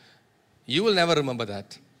water, you will never remember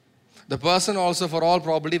that. The person also, for all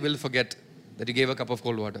probability, will forget that you gave a cup of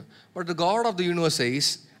cold water. But the God of the universe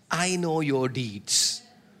says, I know your deeds.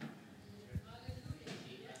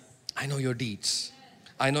 I know your deeds.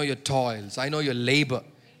 I know your toils. I know your labor.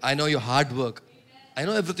 I know your hard work. I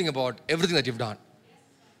know everything about everything that you've done.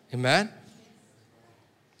 Amen?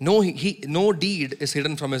 No deed is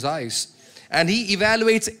hidden from his eyes. And he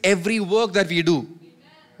evaluates every work that we do.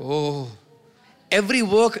 Oh, every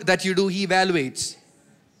work that you do, he evaluates.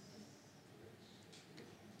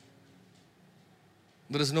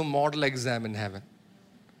 There is no model exam in heaven.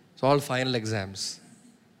 It's all final exams.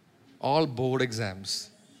 All board exams.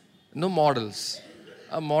 No models.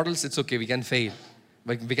 Models, it's okay, we can fail.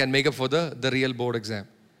 But we can make up for the real board exam.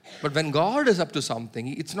 But when God is up to something,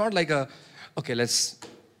 it's not like okay, let's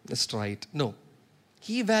try it. No.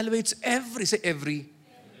 He evaluates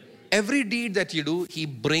every deed that you do, He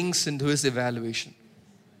brings into His evaluation.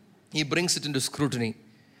 He brings it into scrutiny.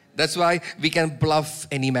 That's why we can bluff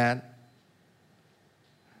any man.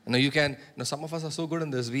 Some of us are so good in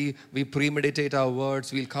this. We premeditate our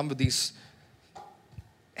words. We'll come with these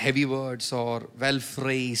heavy words or well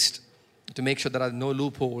phrased to make sure there are no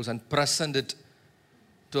loopholes and present it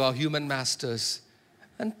to our human masters.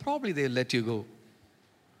 And probably they'll let you go.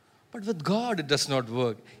 But with God, it does not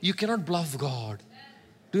work. You cannot bluff God.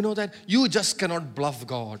 Do you know that? You just cannot bluff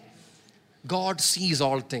God. God sees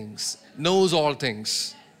all things, knows all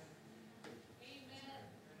things.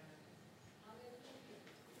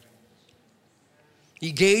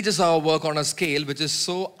 He gauges our work on a scale which is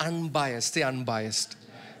so unbiased. Say unbiased.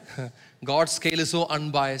 God's scale is so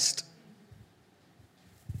unbiased.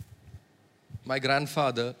 My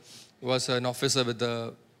grandfather was an officer with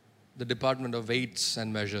the Department of Weights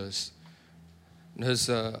and Measures. His,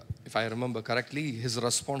 if I remember correctly, his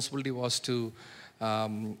responsibility was to,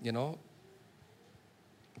 to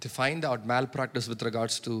find out malpractice with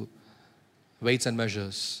regards to weights and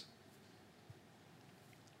measures.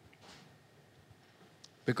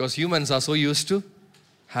 Because humans are so used to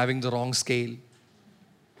having the wrong scale.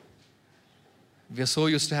 We are so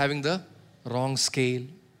used to having the wrong scale,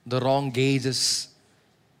 the wrong gauges,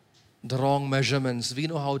 the wrong measurements. We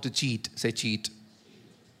know how to cheat. Say cheat.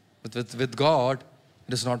 But with God,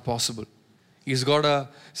 it is not possible. He's got a...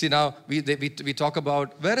 See now, we talk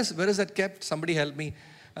about... Where is that kept? Somebody help me.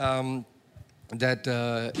 That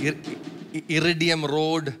iridium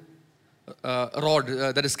rod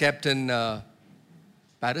that is kept in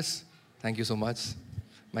Paris. Thank you so much.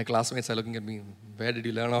 My classmates are looking at me. Where did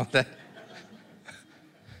you learn all that?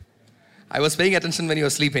 I was paying attention when you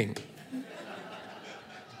were sleeping.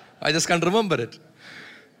 I just can't remember it.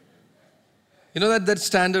 You know that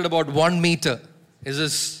standard about 1 meter is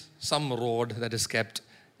this some rod that is kept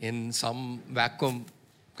in some vacuum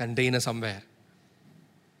container somewhere.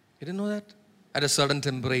 You didn't know that? At a certain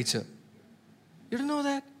temperature. You didn't know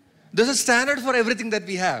that? There's a standard for everything that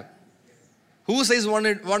we have. Who says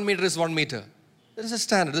 1 meter is 1 meter? There is a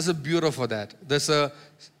standard. There's a bureau for that. There's a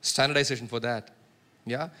standardization for that.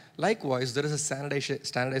 Yeah? Likewise, there is a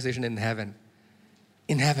standardization in heaven.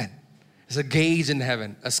 In heaven. There's a gauge in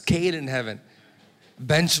heaven, a scale in heaven,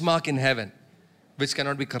 benchmark in heaven, which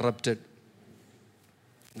cannot be corrupted.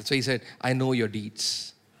 That's why He said, I know your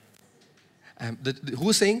deeds.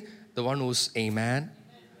 Who's saying? The one who's a man,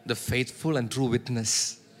 the faithful and true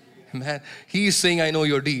witness. Man, He is saying, I know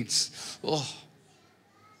your deeds. Oh,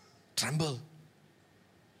 tremble.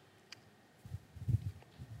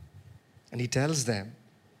 And He tells them,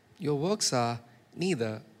 your works are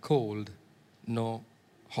neither cold nor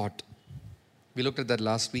hot. We looked at that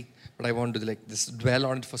last week, but I want to dwell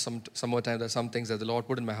on it for some more time. There are some things that the Lord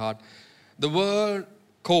put in my heart. The word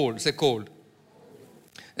cold, say cold,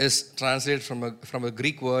 is translated from a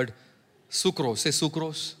Greek word Psuchros. Say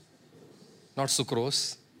Psuchros. Not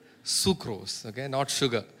sucrose. Psuchros, okay, not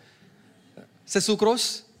sugar. Say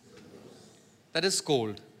Psuchros. That is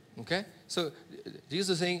cold, okay. So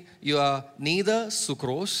Jesus is saying, you are neither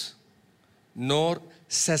Psuchros nor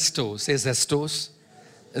Zestos. Say Zestos.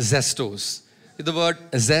 Zestos. The word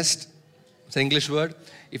zest, it's an English word.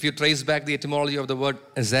 If you trace back the etymology of the word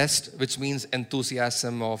zest, which means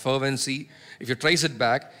enthusiasm or fervency, if you trace it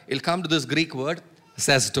back, it'll come to this Greek word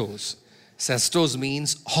Zestos. Zestos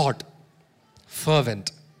means hot,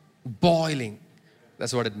 fervent, boiling.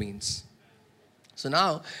 That's what it means. So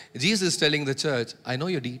now, Jesus is telling the church, I know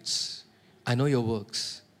your deeds. I know your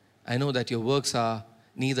works. I know that your works are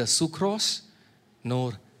neither Psuchros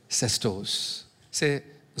nor Zestos. Say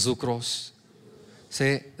Psuchros.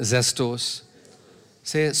 Say Zestos.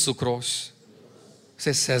 Say Psuchros.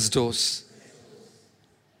 Say Zestos.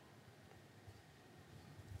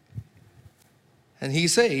 And He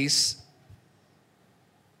says,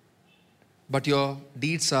 but your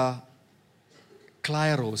deeds are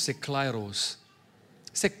kleiros. Say kleiros.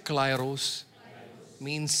 Say kleiros.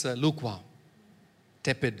 Means lukewarm,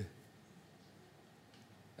 tepid,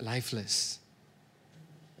 lifeless.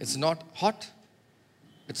 It's not hot.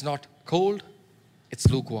 It's not cold. It's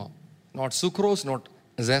lukewarm. Not sucrose, not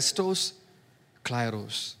zestos,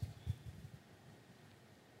 kleiros.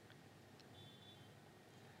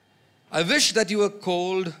 I wish that you were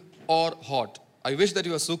cold or hot. I wish that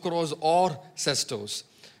you were sucrose or zestos.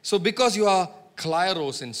 So because you are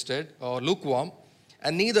kleiros instead, or lukewarm,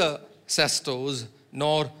 and neither zestos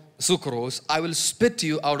nor Psuchros, I will spit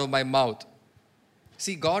you out of my mouth.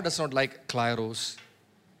 See, God does not like Klyros.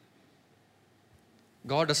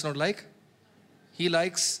 God does not like. He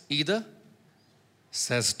likes either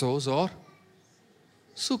Zestos or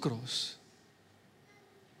Psuchros.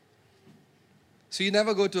 So you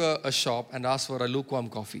never go to a shop and ask for a lukewarm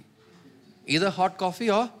coffee. Either hot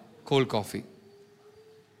coffee or cold coffee.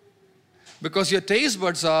 Because your taste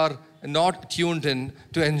buds are not tuned in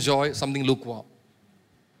to enjoy something lukewarm.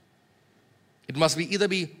 It must either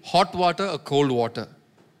be hot water or cold water.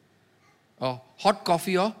 Or hot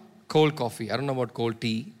coffee or cold coffee. I don't know about cold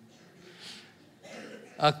tea.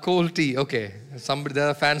 Cold tea, okay. There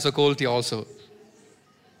are fans of cold tea also.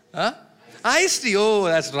 Huh? Iced tea, oh,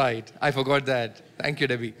 that's right. I forgot that. Thank you,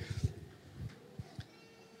 Debbie.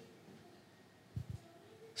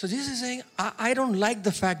 So Jesus is saying, I don't like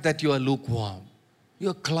the fact that you are lukewarm. You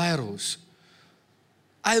are Klyros.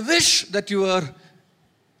 I wish that you were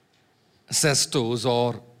Zestos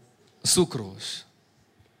or Psuchros.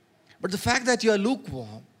 But the fact that you are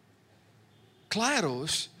lukewarm,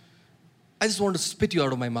 Klyros, I just want to spit you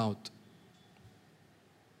out of my mouth.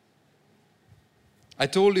 I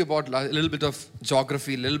told you about a little bit of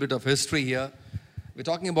geography, a little bit of history here. We're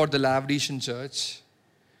talking about the Laodicean church.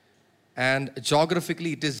 And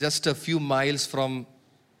geographically, it is just a few miles from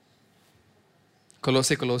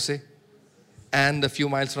Colossae, and a few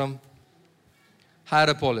miles from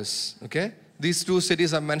Hierapolis. Okay? These two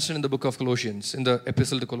cities are mentioned in the book of Colossians, in the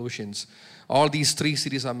epistle to Colossians. All these three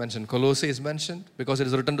cities are mentioned. Colossae is mentioned because it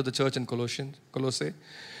is written to the church in Colossae.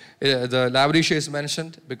 The Laodicea is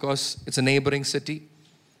mentioned because it's a neighboring city.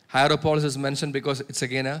 Hierapolis is mentioned because it's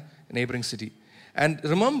again a neighboring city. And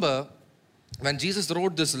remember, when Jesus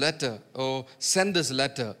wrote this letter or sent this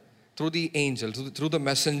letter through the angel, through the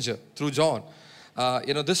messenger, through John,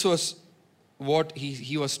 this was what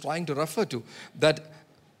he was trying to refer to. That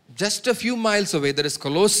just a few miles away there is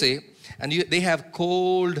Colossae, and they have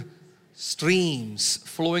cold streams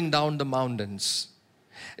flowing down the mountains.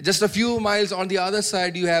 Just a few miles on the other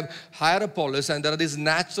side you have Hierapolis, and there are these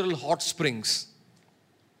natural hot springs.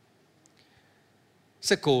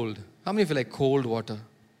 Say cold. How many of you like cold water?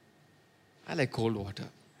 I like cold water.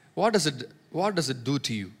 What does it do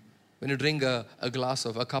to you when you drink a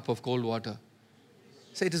cup of cold water?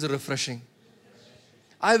 Say it is refreshing.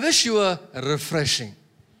 I wish you were refreshing.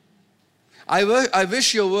 I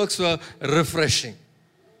wish your works were refreshing.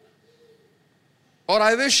 Or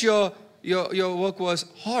I wish your work was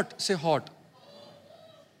hot. Say hot.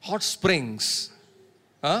 Hot springs.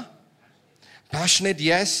 Huh? Passionate,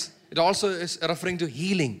 yes. It also is referring to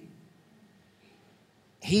healing.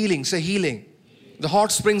 Healing, say healing. The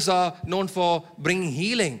hot springs are known for bringing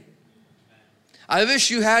healing. I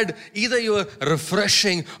wish you had either you were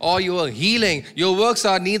refreshing or you were healing. Your works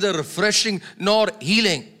are neither refreshing nor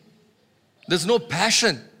healing. There's no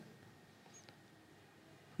passion.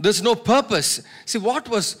 There's no purpose. See, what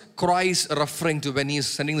was Christ referring to when he is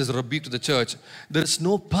sending this rebuke to the church? There is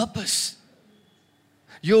no purpose.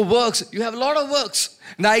 Your works, you have a lot of works.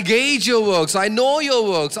 And I gauge your works. I know your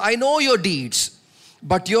works. I know your deeds.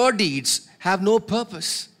 But your deeds have no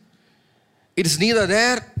purpose. It is neither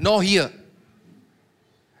there nor here.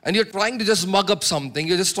 And you're trying to just mug up something.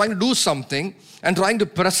 You're just trying to do something and trying to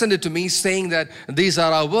present it to me saying that these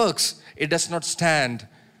are our works. It does not stand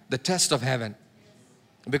the test of heaven.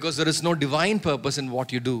 Because there is no divine purpose in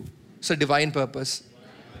what you do. It's a divine purpose.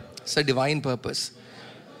 It's a divine purpose.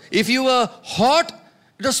 If you were hot,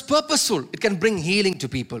 it was purposeful. It can bring healing to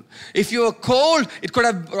people. If you were cold, it could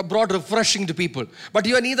have brought refreshing to people. But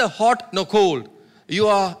you are neither hot nor cold. You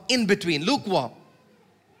are in between, lukewarm.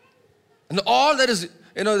 And all that is,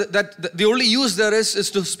 that the only use there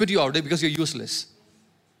is to spit you out because you're useless.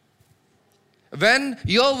 When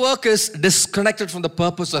your work is disconnected from the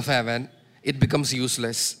purpose of heaven, it becomes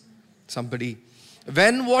useless.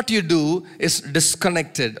 When what you do is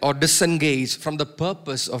disconnected or disengaged from the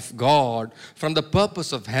purpose of God, from the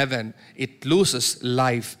purpose of heaven, it loses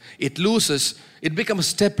life. It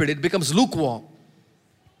becomes tepid, it becomes lukewarm.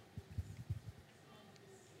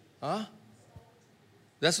 Huh?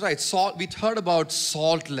 That's right, salt. We heard about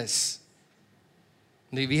saltless.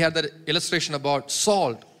 We had that illustration about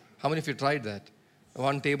salt. How many of you tried that?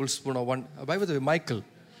 1 tablespoon or one. By the way,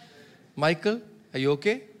 Michael, are you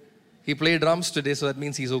okay? He played drums today, so that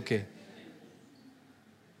means he's okay.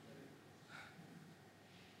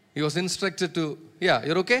 He was instructed to, yeah,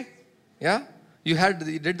 you're okay? Yeah? You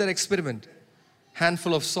did that experiment.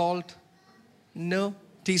 Handful of salt? No.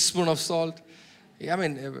 Teaspoon of salt? I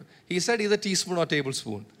mean, he said either teaspoon or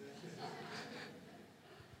tablespoon.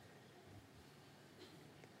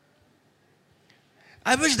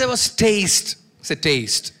 I wish there was taste. Say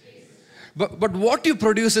taste. But what you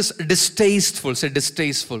produce is distasteful. Say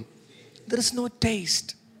distasteful. There is no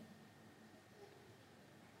taste.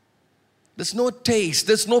 There's no taste.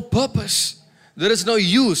 There's no purpose. There is no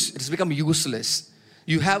use. It has become useless.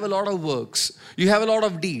 You have a lot of works. You have a lot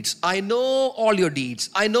of deeds. I know all your deeds.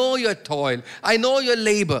 I know your toil. I know your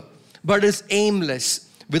labor. But it's aimless,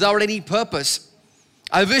 without any purpose.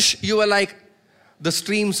 I wish you were like the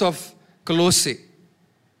streams of Koshy,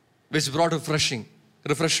 which brought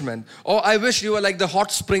refreshment. Or I wish you were like the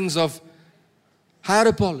hot springs of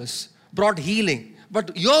Hierapolis, brought healing.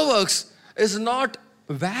 But your works is not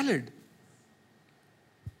valid.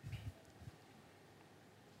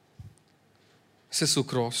 Say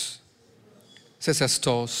Psuchros. Say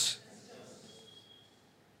Zestos.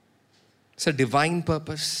 Say divine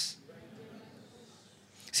purpose.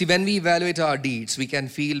 See, when we evaluate our deeds, we can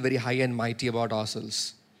feel very high and mighty about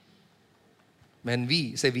ourselves. When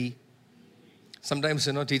we, say we. Sometimes,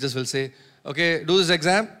 teachers will say, okay, do this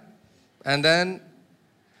exam. And then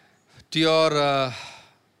to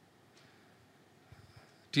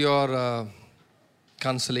your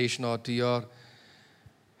consolation or to your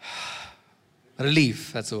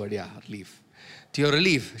relief, that's the word, relief. To your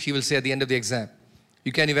relief, she will say at the end of the exam,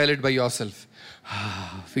 you can evaluate by yourself.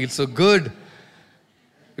 Feels so good.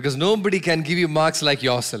 Because nobody can give you marks like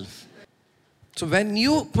yourself. So when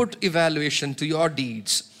you put evaluation to your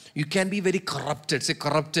deeds, you can be very corrupted. Say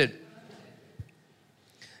corrupted.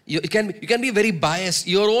 You can be very biased.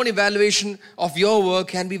 Your own evaluation of your work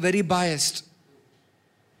can be very biased.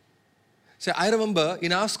 So I remember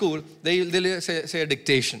in our school, they'll say a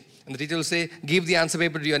dictation. And the teacher will say, give the answer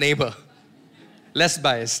paper to your neighbor. Less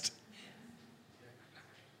biased.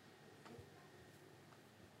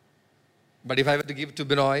 But if I were to give it to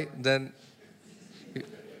Binoy, then you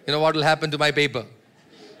know what will happen to my paper?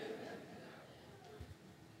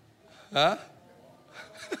 Huh?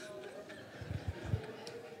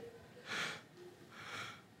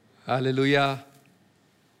 Hallelujah.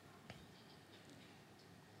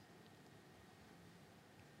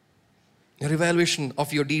 Your evaluation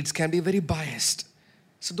of your deeds can be very biased.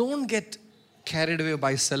 So don't get carried away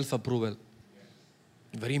by self-approval.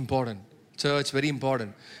 Very important. Church, very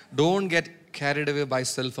important. Don't get carried away by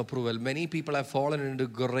self-approval. Many people have fallen into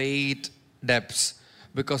great depths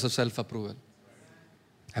because of self-approval.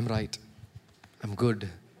 I'm right. I'm good.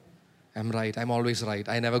 I'm right. I'm always right.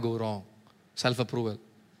 I never go wrong. Self-approval.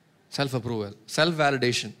 Self-approval.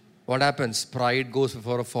 Self-validation. What happens? Pride goes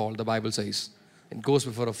before a fall, the Bible says. It goes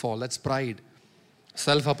before a fall. That's pride.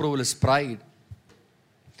 Self-approval is pride.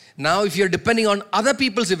 Now, if you're depending on other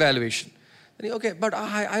people's evaluation, then okay, but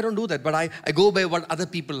I don't do that. But I go by what other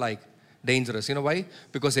people like. Dangerous. You know why?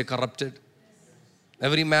 Because they're corrupted.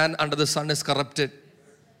 Every man under the sun is corrupted.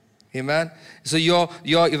 Amen. So your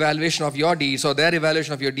evaluation of your deeds or their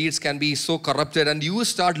evaluation of your deeds can be so corrupted, and you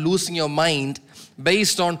start losing your mind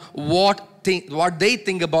based on what they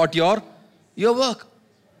think about your work.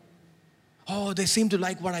 Oh, they seem to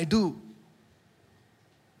like what I do.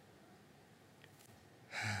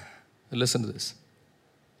 Listen to this.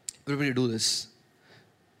 Everybody do this.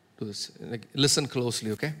 Do this. Like, listen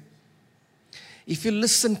closely, okay? If you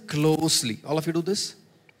listen closely, all of you do this.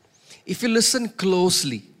 If you listen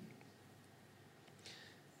closely,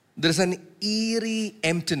 there's an eerie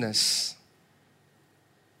emptiness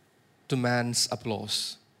to man's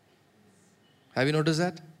applause. Have you noticed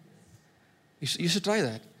that? You should try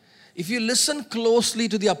that. If you listen closely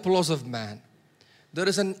to the applause of man, there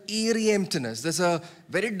is an eerie emptiness. There's a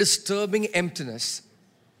very disturbing emptiness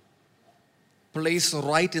placed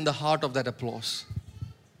right in the heart of that applause.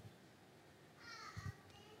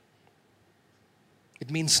 It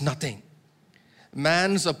means nothing.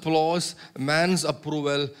 Man's applause, man's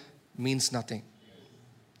approval means nothing.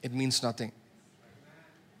 It means nothing.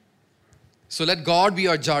 So let God be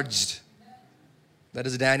your judge. That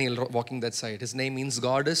is Daniel walking that side. His name means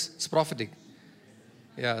God is, it's prophetic.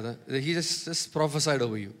 Yeah, he just prophesied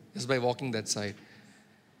over you just by walking that side.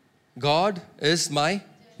 God is my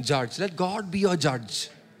judge. Let God be your judge.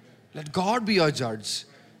 Let God be your judge.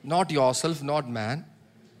 Not yourself, not man.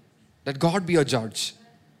 Let God be your judge.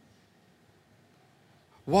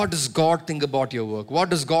 What does God think about your work? What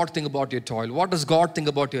does God think about your toil? What does God think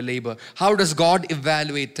about your labor? How does God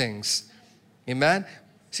evaluate things? Amen?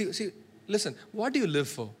 See, listen, what do you live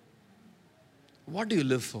for? What do you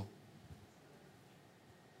live for?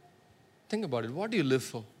 Think about it. What do you live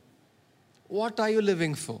for? What are you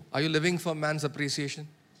living for? Are you living for man's appreciation?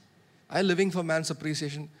 Are you living for man's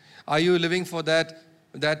appreciation? Are you living for that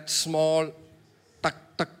small tuck,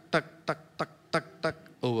 tuck, tuck, tuck, tuck, tuck, tuck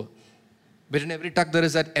over? But in every tuck there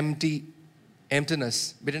is that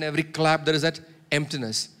emptiness. But in every clap there is that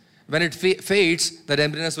emptiness. When it fades, that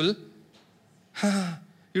emptiness will... You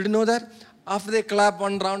didn't know that? After they clap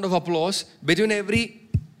one round of applause, between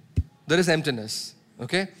there is emptiness.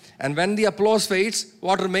 Okay? And when the applause fades,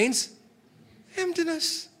 what remains?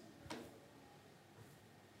 Emptiness.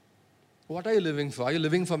 What are you living for? Are you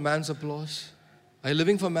living for man's applause? Are you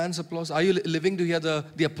living for man's applause? Are you living to hear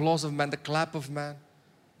the applause of man, the clap of man?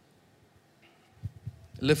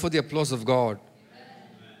 Live for the applause of God.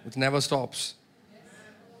 It never stops.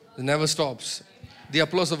 It never stops. The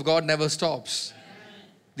applause of God never stops.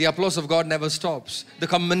 The applause of God never stops. The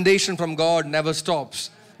commendation from God never stops.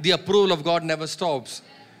 The approval of God never stops.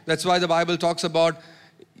 That's why the Bible talks about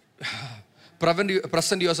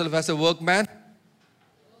present yourself as a workman.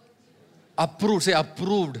 Approved. Say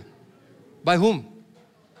approved. By whom?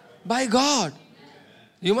 By God.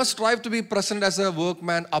 You must strive to be present as a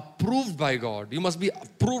workman approved by God. You must be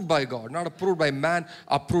approved by God. Not approved by man,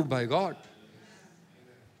 approved by God.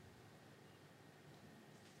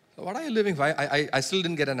 So what are you living for? I still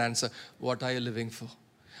didn't get an answer. What are you living for?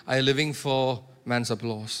 Are you living for man's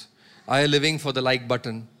applause? Are you living for the like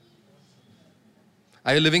button?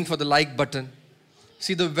 Are you living for the like button?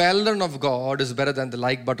 See, the well done of God is better than the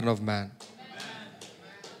like button of man.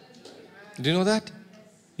 Do you know that?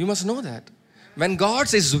 You must know that. When God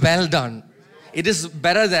says well done, it is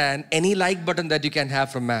better than any like button that you can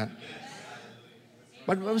have from man.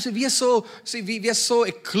 But we are so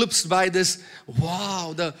eclipsed by this,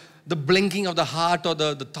 wow, the blinking of the heart or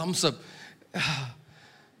the thumbs up.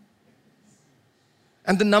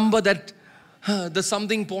 And the number that, the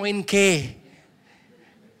something point K,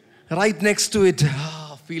 right next to it,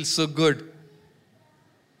 feels so good.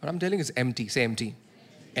 What I'm telling you is empty. Say empty.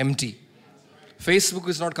 Empty. Facebook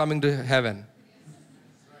is not coming to heaven.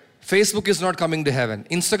 Facebook is not coming to heaven.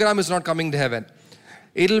 Instagram is not coming to heaven.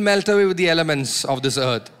 It will melt away with the elements of this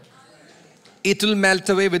earth. It will melt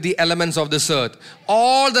away with the elements of this earth.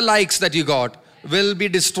 All the likes that you got will be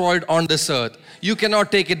destroyed on this earth. You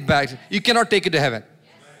cannot take it back. You cannot take it to heaven.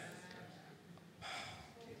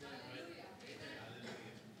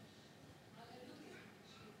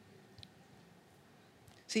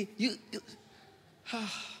 See, you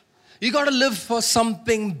got to live for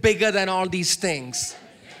something bigger than all these things.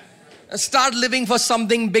 Start living for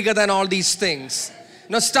something bigger than all these things.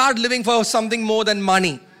 Start living for something more than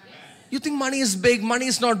money. You think money is big. Money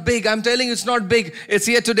is not big. I'm telling you, it's not big. It's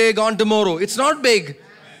here today, gone tomorrow. It's not big.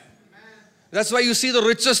 That's why you see the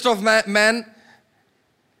richest of man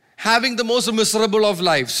having the most miserable of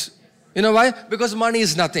lives. You know why? Because money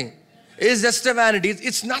is nothing. It's just a vanity.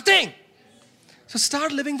 It's nothing. So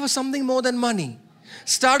start living for something more than money.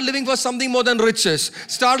 Start living for something more than riches.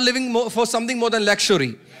 Start living for something more than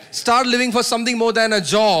luxury. Start living for something more than a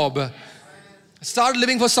job. Start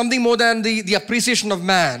living for something more than the appreciation of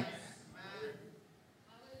man.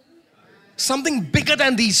 Something bigger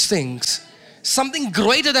than these things. Something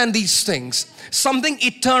greater than these things. Something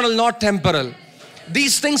eternal, not temporal.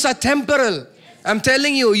 These things are temporal. I'm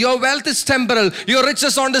telling you, your wealth is temporal. Your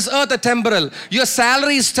riches on this earth are temporal. Your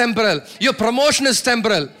salary is temporal. Your promotion is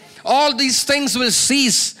temporal. All these things will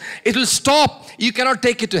cease. It will stop. You cannot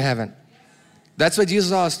take it to heaven. That's why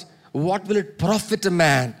Jesus asked, what will it profit a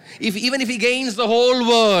man? Even if he gains the whole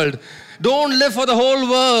world. Don't live for the whole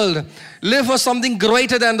world. Live for something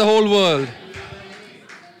greater than the whole world.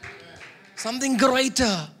 Something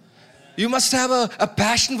greater. You must have a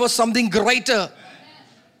passion for something greater.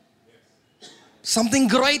 Something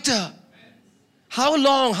greater. How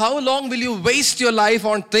long will you waste your life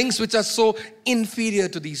on things which are so inferior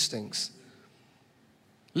to these things?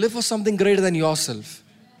 Live for something greater than yourself.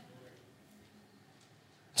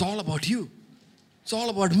 It's all about you. It's all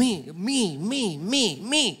about me.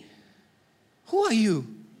 Me. Who are you?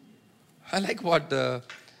 I like what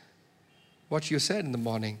you said in the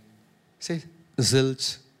morning. Say,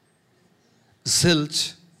 zilch.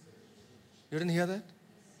 Zilch. You didn't hear that?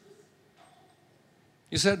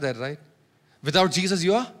 You said that, right? Without Jesus,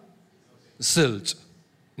 you are zilch.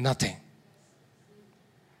 Nothing.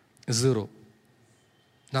 Zero.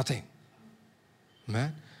 Nothing.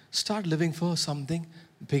 Man, start living for something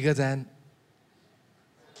bigger than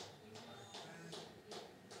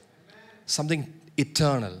something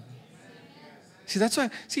eternal. See, that's why,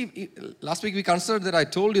 last week we considered that I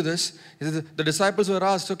told you this. The disciples were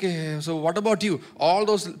asked, okay, so what about you? All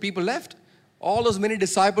those people left. All those many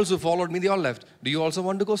disciples who followed me, they all left. Do you also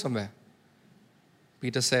want to go somewhere?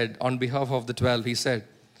 Peter said, on behalf of the 12, he said,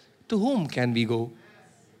 to whom can we go?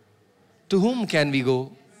 To whom can we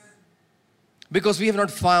go? Because we have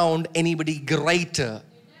not found anybody greater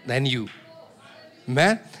than you.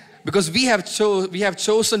 Man, Because we have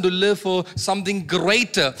chosen to live for something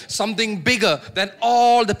greater, something bigger than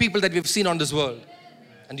all the people that we've seen on this world.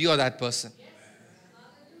 And you are that person.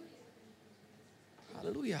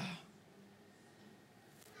 Hallelujah.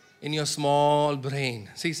 In your small brain.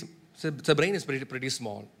 See, the brain is pretty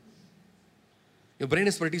small. Your brain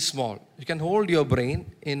is pretty small. You can hold your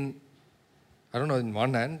brain in, I don't know, in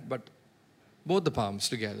one hand, but both the palms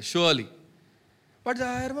together, surely. But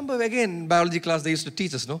I remember again, in biology class, they used to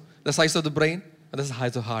teach us, no? The size of the brain and the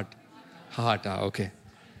size of heart. Heart, okay.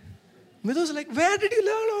 Midhu was like, where did you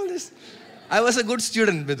learn all this? I was a good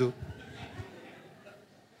student, Midhu.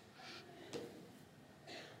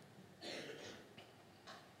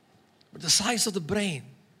 But the size of the brain,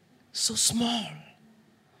 so small.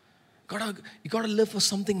 You gotta live for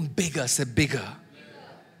something bigger, say bigger.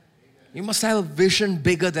 You must have a vision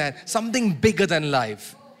bigger than, something bigger than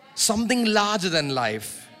life. Something larger than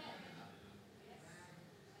life.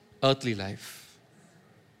 Earthly life.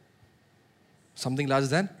 Something larger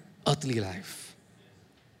than earthly life.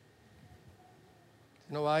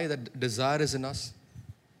 You know why that desire is in us?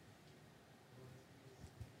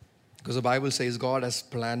 Because the Bible says God has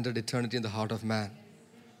planted eternity in the heart of man.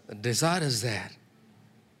 The desire is there.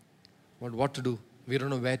 But what to do? We don't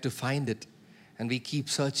know where to find it. And we keep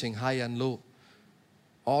searching high and low.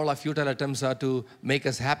 All our futile attempts are to make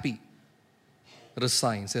us happy.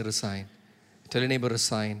 Resign, say resign. Tell your neighbor,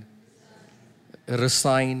 resign.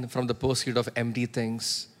 Resign from the pursuit of empty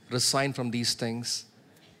things. Resign from these things.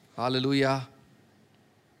 Hallelujah.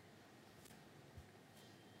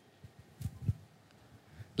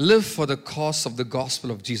 Live for the cause of the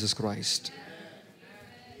gospel of Jesus Christ.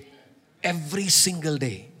 Every single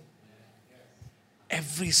day.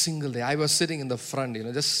 Every single day. I was sitting in the front,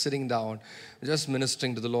 just sitting down, just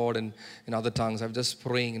ministering to the Lord in other tongues. I was just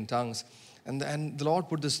praying in tongues. And the Lord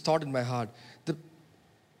put this thought in my heart.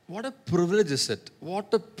 What a privilege is it?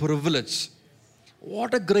 What a privilege.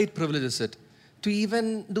 What a great privilege is it to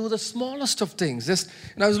even do the smallest of things.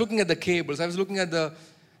 And I was looking at the cables. I was looking at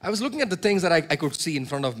the things that I could see in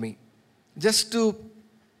front of me. Just to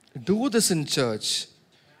do this in church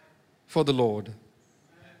for the Lord.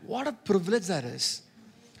 What a privilege that is.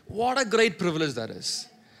 What a great privilege that is.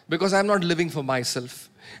 Because I'm not living for myself.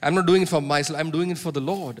 I'm not doing it for myself. I'm doing it for the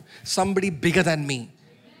Lord. Somebody bigger than me.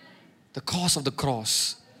 The cause of the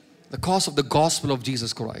cross. The cause of the gospel of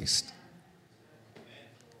Jesus Christ.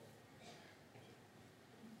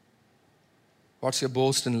 What's your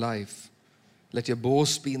boast in life? Let your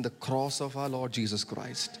boast be in the cross of our Lord Jesus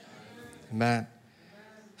Christ. Amen.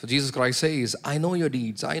 So Jesus Christ says, I know your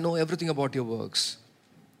deeds. I know everything about your works.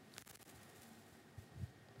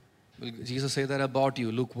 Will Jesus say that about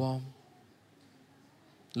you? Lukewarm?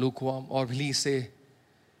 Lukewarm? Or will he say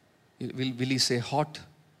hot?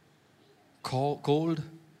 Cold?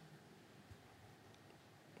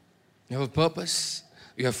 You have a purpose.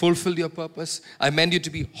 You have fulfilled your purpose. I meant you to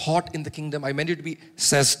be hot in the kingdom. I meant you to be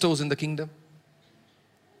Zestos in the kingdom.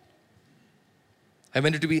 I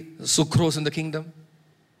meant you to be Psuchros in the kingdom.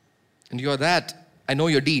 And you are that. I know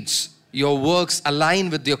your deeds. Your works align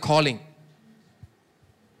with your calling.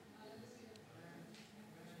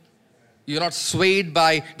 You're not swayed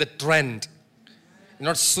by the trend. You're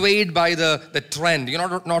not swayed by the trend. You're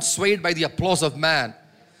not swayed by the applause of man.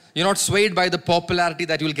 You're not swayed by the popularity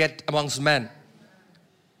that you'll get amongst men.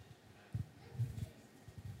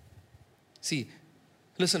 See,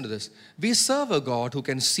 listen to this. We serve a God who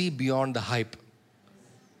can see beyond the hype.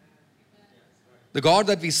 The God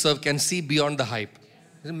that we serve can see beyond the hype.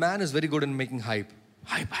 Man is very good in making hype.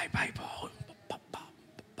 Hype.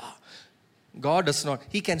 God does not.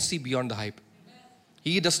 He can see beyond the hype.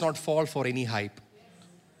 He does not fall for any hype.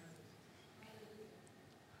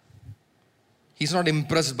 He's not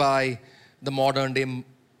impressed by the modern day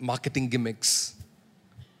marketing gimmicks,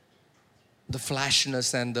 the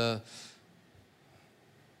flashiness and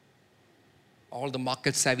all the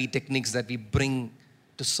market savvy techniques that we bring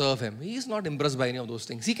to serve Him. He is not impressed by any of those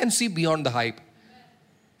things. He can see beyond the hype.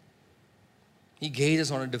 He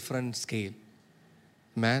gauges on a different scale.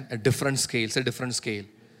 Man, a different scale. It's a different scale.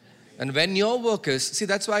 And when your work is, see,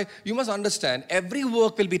 that's why you must understand, every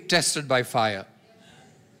work will be tested by fire.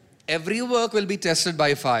 Every work will be tested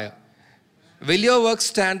by fire. Will your work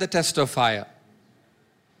stand the test of fire?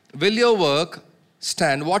 Will your work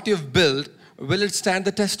stand? What you've built, will it stand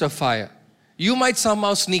the test of fire? You might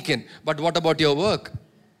somehow sneak in, but what about your work?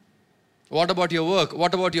 What about your work?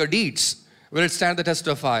 What about your deeds? Will it stand the test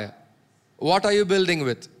of fire? What are you building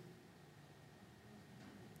with?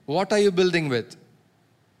 What are you building with?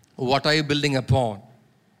 What are you building upon?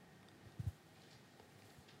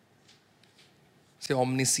 Say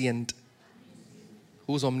omniscient.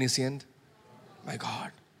 Who's omniscient? My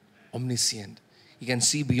God. Omniscient. He can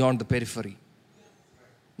see beyond the periphery.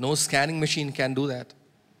 No scanning machine can do that.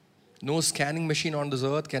 No scanning machine on this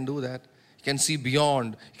earth can do that. He can see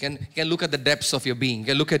beyond. He can look at the depths of your being. He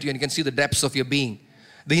can look at you and he can see the depths of your being.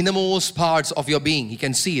 The innermost parts of your being. He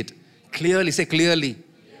can see it clearly. Say clearly.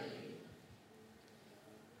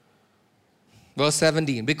 Verse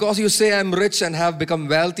 17. Because you say, I am rich and have become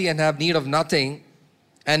wealthy and have need of nothing,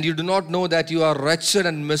 and you do not know that you are wretched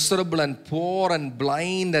and miserable and poor and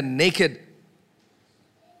blind and naked.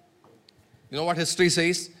 You know what history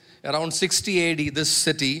says? Around 60 AD, this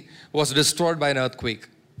city was destroyed by an earthquake.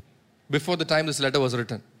 Before the time this letter was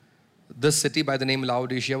written, this city by the name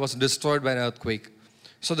Laodicea was destroyed by an earthquake.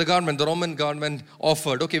 So the Roman government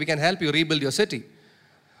offered, okay, we can help you rebuild your city.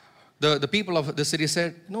 The people of the city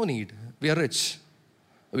said, no need. We are rich.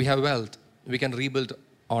 We have wealth. We can rebuild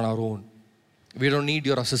on our own. We don't need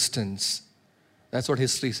your assistance. That's what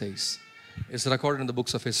history says. It's recorded in the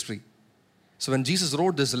books of history. So when Jesus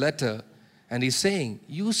wrote this letter, and he's saying,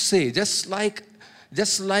 you say, just like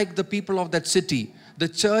the people of that city, the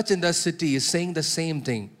church in that city is saying the same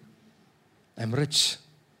thing. I'm rich.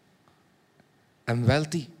 I'm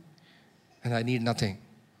wealthy. And I need nothing.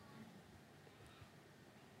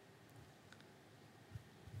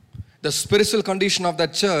 The spiritual condition of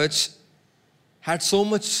that church had so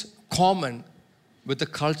much common with the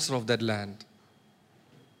culture of that land.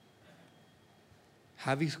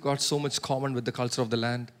 Have we got so much common with the culture of the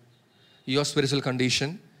land? Your spiritual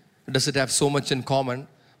condition, does it have so much in common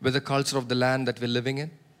with the culture of the land that we're living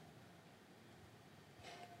in?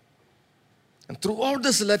 And throughout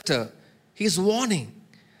this letter, he's warning.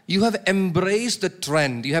 You have embraced the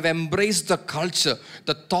trend. You have embraced the culture,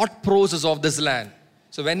 the thought process of this land.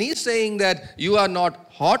 So when he's saying that you are not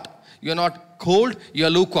hot, you're not cold, you're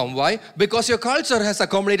lukewarm. Why? Because your culture has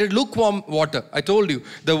accommodated lukewarm water. I told you,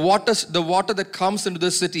 the water that comes into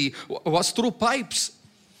the city was through pipes.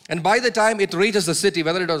 And by the time it reaches the city,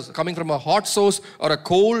 whether it was coming from a hot source or a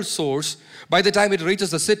cold source, by the time it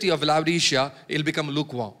reaches the city of Laodicea, it will become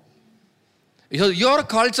lukewarm. Your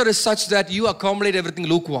culture is such that you accommodate everything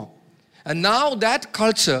lukewarm. And now that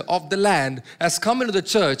culture of the land has come into the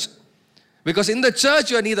church, because in the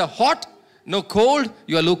church you are neither hot nor cold,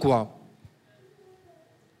 you are lukewarm.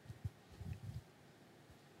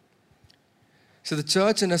 So the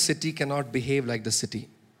church in a city cannot behave like the city.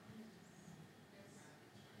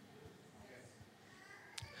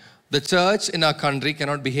 The church in our country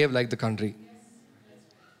cannot behave like the country.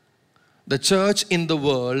 The church in the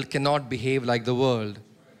world cannot behave like the world.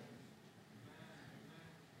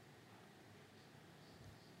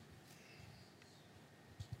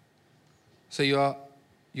 So you know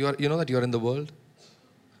that you are in the world,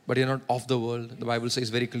 but you're not of the world. The Bible says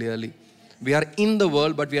very clearly. We are in the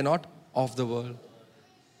world, but we are not of the world.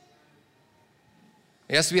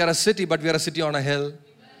 Yes, we are a city, but we are a city on a hill.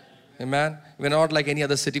 Amen. We're not like any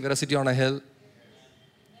other city. We're a city on a hill.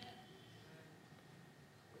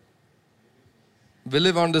 We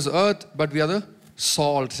live on this earth, but we are the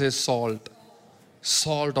salt. Says salt.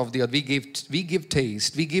 Salt of the earth. We give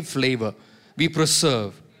taste. We give flavor. We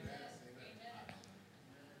preserve.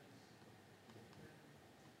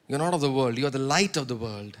 You're not of the world. You are the light of the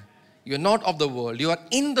world. You are not of the world. You are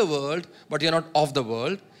in the world, but you're not of the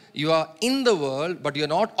world. You are in the world, but you're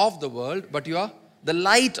not of the world, but you are the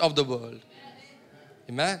light of the world.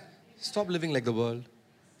 Amen. Stop living like the world.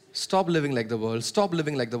 Stop living like the world. Stop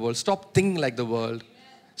living like the world. Stop thinking like the world.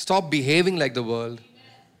 Stop behaving like the world.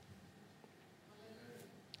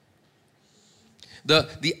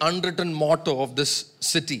 The unwritten motto of this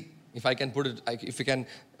city, if I can put it, if you can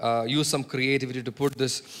use some creativity to put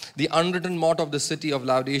this, the unwritten motto of the city of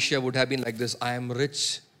Laodicea would have been like this: I am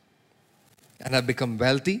rich and have become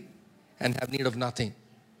wealthy and have need of nothing.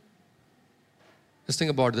 Just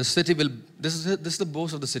think about it. This city will, this is the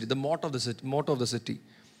boast of the city, the motto of the city.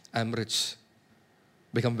 I am rich,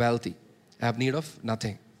 become wealthy, I have need of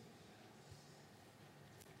nothing.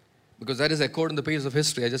 Because that is echoed in the pages of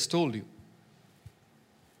history. I just told you.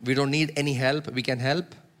 We don't need any help. We can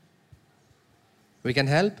help. We can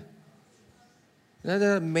help.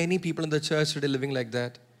 There are many people in the church today living like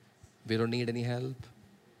that. We don't need any help.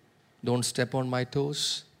 Don't step on my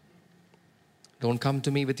toes. Don't come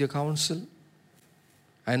to me with your counsel.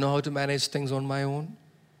 I know how to manage things on my own.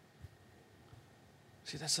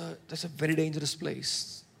 See, that's a very dangerous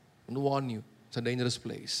place. I want to warn you, it's a dangerous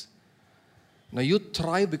place. Now you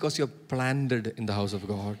thrive because you're planted in the house of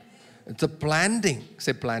God. It's a planting.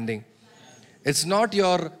 Say planting. It's not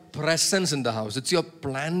your presence in the house. It's your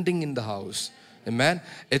planting in the house. Amen.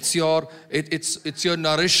 It's your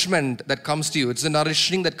nourishment that comes to you. It's the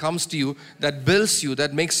nourishing that comes to you that builds you,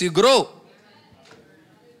 that makes you grow.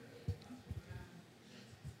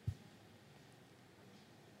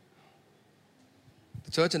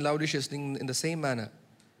 The church in Laodicea is thinking in the same manner.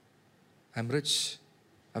 I'm rich.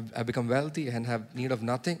 I've become wealthy and have need of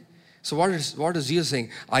nothing. So what is Jesus saying?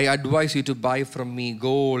 I advise you to buy from me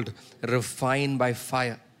gold refined by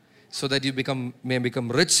fire, so that you may become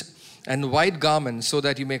rich, and white garments, so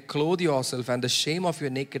that you may clothe yourself, and the shame of your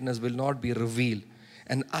nakedness will not be revealed.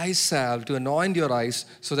 And eye salve to anoint your eyes,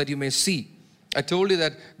 so that you may see. I told you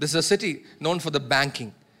that this is a city known for the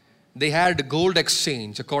banking. They had gold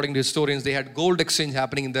exchange. According to historians, they had gold exchange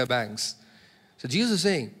happening in their banks. So Jesus is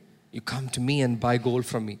saying, you come to me and buy gold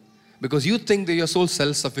from me. Because you think that you're so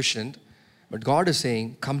self-sufficient. But God is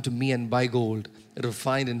saying, come to me and buy gold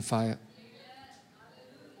refined in fire.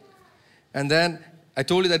 And then I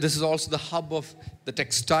told you that this is also the hub of the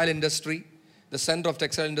textile industry, the center of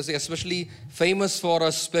textile industry, especially famous for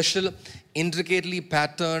a special, intricately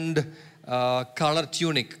patterned color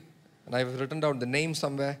tunic. And I've written down the name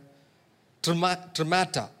somewhere.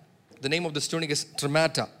 Tremata. The name of this tunic is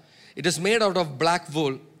tremata. It is made out of black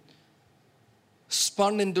wool,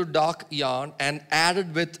 spun into dark yarn, and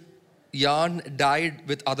added with yarn dyed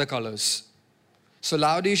with other colors. So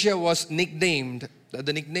Laodicea was nicknamed,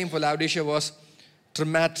 the nickname for Laodicea was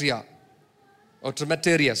Trematria,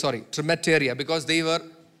 because they were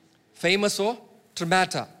famous for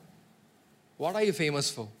tremata. What are you famous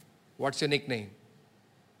for? What's your nickname?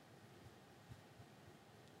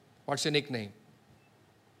 What's your nickname?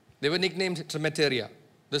 They were nicknamed Tremataria,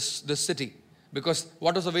 this city, because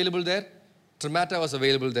what was available there? Tremata was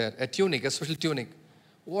available there, a tunic, a special tunic.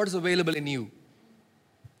 What is available in you?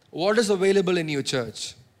 What is available in you,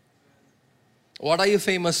 church? What are you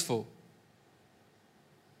famous for?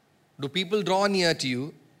 Do people draw near to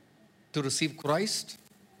you to receive Christ?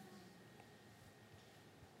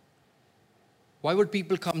 Why would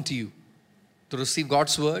people come to you to receive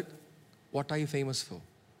God's word? What are you famous for?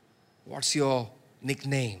 What's your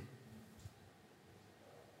nickname?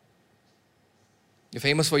 You're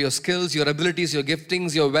famous for your skills, your abilities, your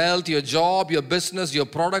giftings, your wealth, your job, your business, your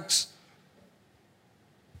products.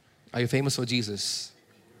 Are you famous for Jesus?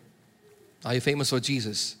 Are you famous for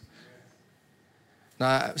Jesus?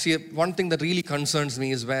 Now, see, one thing that really concerns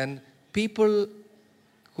me is when people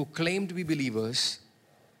who claim to be believers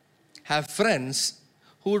have friends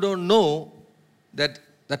who don't know that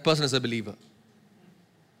that person is a believer.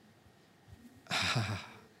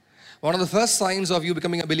 One of the first signs of you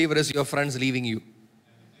becoming a believer is your friends leaving you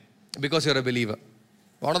because you're a believer.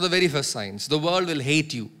 One of the very first signs. The world will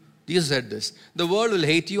hate you. Jesus said this. The world will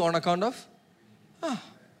hate you on account of?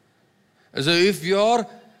 So if your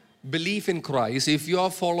belief in Christ, if you're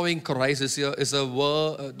following Christ is a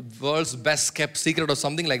world's best kept secret or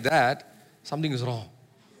something like that, something is wrong.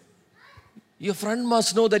 Your friend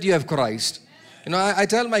must know that you have Christ. You know, I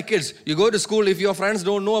tell my kids, you go to school, if your friends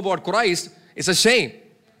don't know about Christ, it's a shame.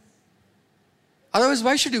 Otherwise,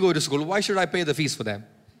 why should you go to school? Why should I pay the fees for them?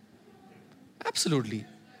 Absolutely.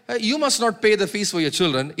 You must not pay the fees for your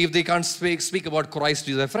children if they can't speak about Christ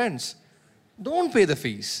to their friends. Don't pay the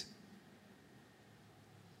fees.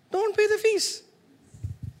 Don't pay the fees.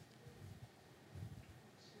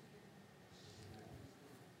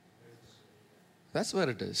 That's where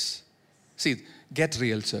it is. See, get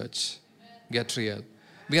real, church. Get real.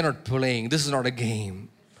 We are not playing. This is not a game.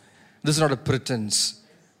 This is not a pretense.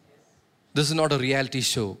 This is not a reality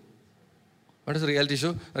show. What is a reality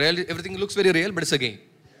show? Everything looks very real, but it's a game.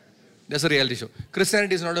 That's a reality show.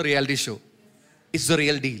 Christianity is not a reality show. It's the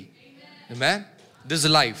real deal. Amen? This is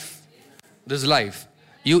life. This is life.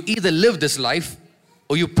 You either live this life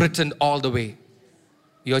or you pretend all the way.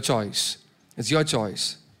 Your choice. It's your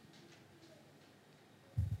choice.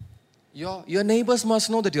 Your neighbors must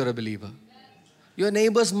know that you're a believer. Your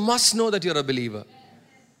neighbors must know that you're a believer.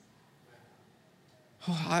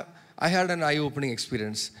 Oh, I had an eye-opening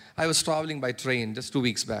experience. I was traveling by train just 2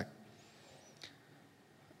 weeks back.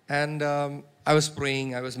 And I was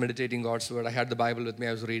praying, I was meditating God's word. I had the Bible with me,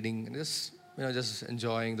 I was reading, and just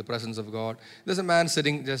enjoying the presence of God. There's a man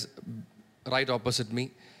sitting just right opposite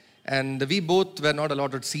me. And we both were not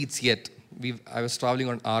allotted seats yet. I was traveling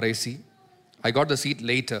on RAC. I got the seat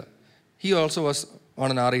later. He also was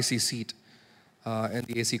on an RAC seat in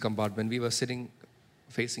the AC compartment. We were sitting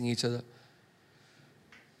facing each other.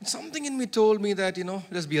 Something in me told me that,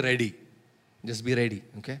 just be ready. Just be ready,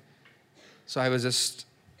 okay? So I was just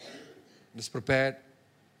prepared.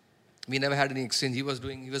 We never had any exchange. He was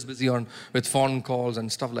busy with phone calls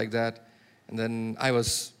and stuff like that. And then I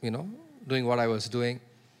was, doing what I was doing.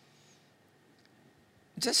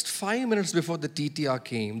 just 5 minutes before the TTR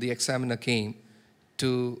came, the examiner came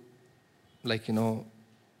to,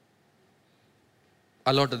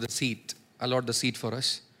 allot the seat for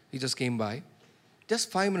us. He just came by.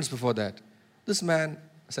 Just 5 minutes before that, this man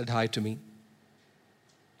said hi to me.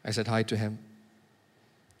 I said hi to him.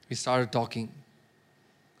 We started talking.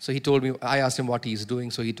 So he told me, I asked him what he's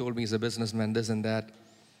doing. So he told me he's a businessman, this and that.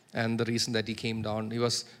 And the reason that he came down, he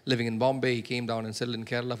was living in Bombay. He came down and settled in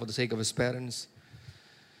Kerala for the sake of his parents.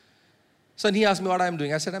 So he asked me what I'm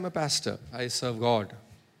doing. I said, I'm a pastor. I serve God.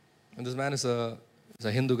 And this man is a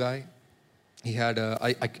Hindu guy. He had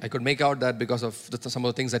I could make out that because of some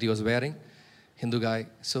of the things that he was wearing. Hindu guy.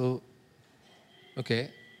 So, okay. I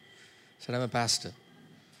said, I'm a pastor.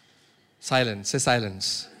 Silence. Say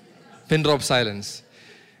silence. Pin drop silence.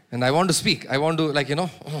 And I want to speak. I want to,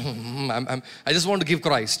 I just want to give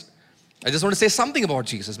Christ. I just want to say something about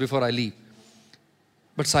Jesus before I leave.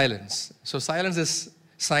 But silence. So silence is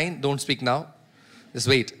sign, don't speak now. Just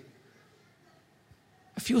wait.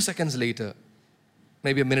 A few seconds later,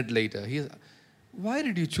 maybe a minute later, why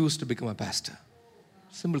did you choose to become a pastor?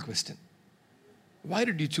 Simple question. Why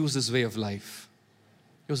did you choose this way of life?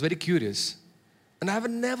 He was very curious. And I have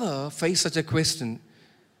never faced such a question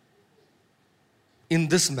in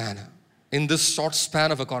this manner, in this short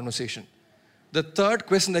span of a conversation. The third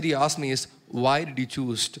question that he asked me is, why did you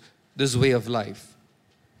choose this way of life?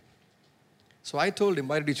 So I told him,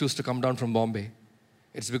 why did you choose to come down from Bombay?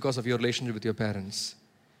 It's because of your relationship with your parents.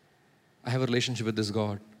 I have a relationship with this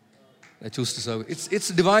God. I choose to serve. It's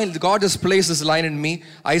divine. God has placed this line in me.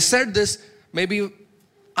 I said this, maybe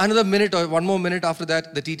another minute or one more minute after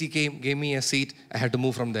that, the TT came, gave me a seat. I had to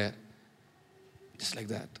move from there. Just like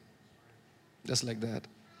that. Just like that.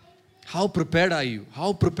 How prepared are you?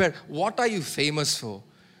 How prepared? What are you famous for?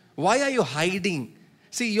 Why are you hiding?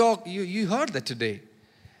 See, you heard that today.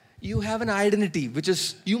 You have an identity, which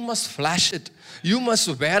is, you must flash it. You must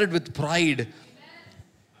wear it with pride.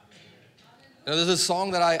 There's a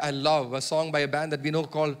song that I love, a song by a band that we know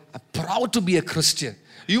called Proud to be a Christian.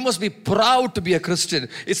 You must be proud to be a Christian.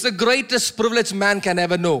 It's the greatest privilege man can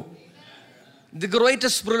ever know. The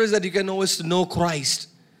greatest privilege that you can know is to know Christ.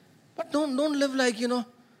 But don't live like, you're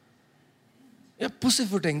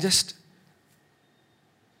pussyfooting, just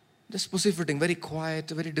pussyfooting, very quiet,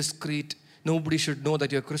 very discreet. Nobody should know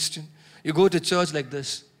that you're a Christian. You go to church like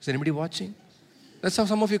this. Is anybody watching? That's how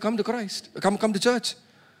some of you come to Christ. Come to church.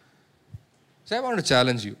 So I want to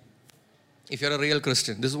challenge you. If you're a real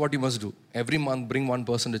Christian, this is what you must do. Every month, bring one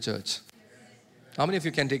person to church. How many of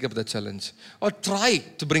you can take up that challenge? Or try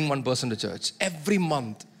to bring one person to church every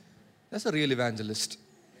month. That's a real evangelist.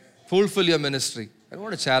 Fulfill your ministry. I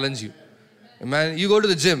want to challenge you. Man, you go to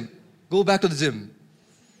the gym. Go back to the gym.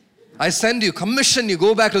 I send you, commission you,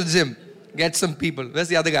 go back to the gym. Get some people. Where's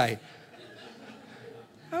the other guy?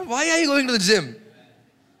 Why are you going to the gym?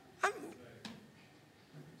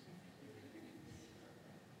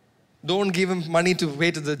 Don't give him money to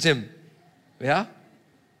pay to the gym. Yeah?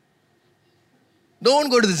 Don't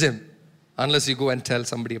go to the gym unless you go and tell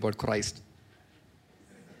somebody about Christ.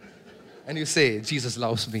 And you say, Jesus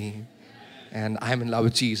loves me and I'm in love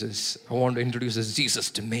with Jesus. I want to introduce this Jesus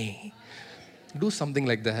to me. Do something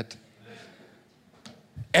like that.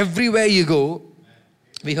 Everywhere you go,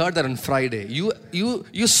 we heard that on Friday.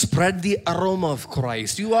 You spread the aroma of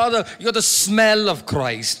Christ. You're the smell of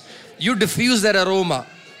Christ. You diffuse that aroma.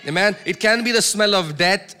 Amen. It can be the smell of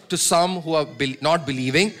death to some who are not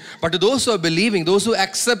believing, but to those who are believing, those who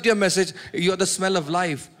accept your message, you're the smell of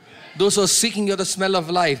life. Those who are seeking, you're the smell of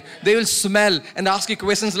life. They will smell and ask you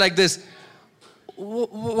questions like this.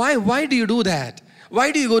 Why do you do that?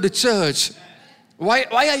 Why do you go to church? Why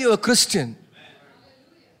are you a Christian?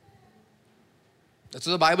 That's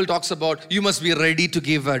what the Bible talks about. You must be ready to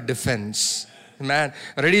give a defense. Man,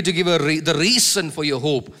 ready to give the reason for your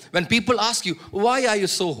hope. When people ask you, why are you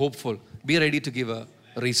so hopeful? Be ready to give a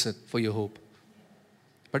reason for your hope.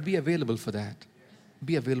 But be available for that.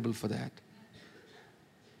 Be available for that.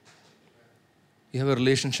 You have a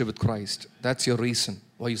relationship with Christ. That's your reason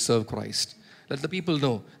why you serve Christ. Let the people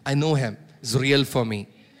know, I know Him. It's real for me.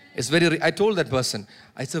 It's I told that person,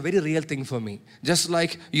 it's a very real thing for me. Just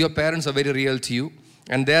like your parents are very real to you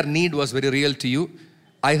and their need was very real to you.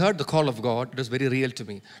 I heard the call of God. It was very real to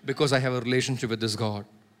me because I have a relationship with this God.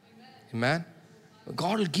 Amen.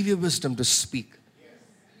 God will give you wisdom to speak.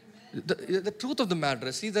 The truth of the matter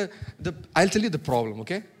is, see, I'll tell you the problem,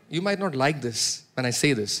 okay? You might not like this when I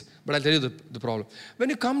say this, but I'll tell you the problem. When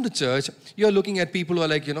you come to church, you're looking at people who are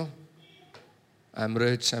like, I'm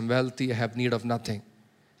rich, I'm wealthy, I have need of nothing.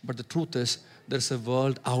 But the truth is, there's a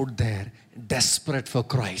world out there desperate for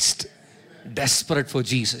Christ, desperate for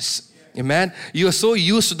Jesus. Amen. You are so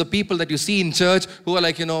used to the people that you see in church who are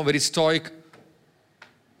like, very stoic.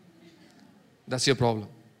 That's your problem.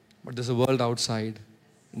 But there's a world outside,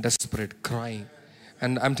 desperate, crying.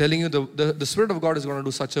 And I'm telling you, the Spirit of God is going to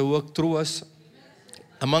do such a work through us,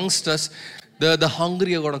 amongst us. The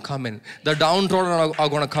hungry are going to come in. The downtrodden are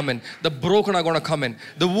going to come in. The broken are going to come in.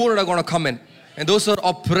 The wounded are going to come in. And those who are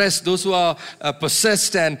oppressed, those who are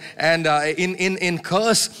possessed and in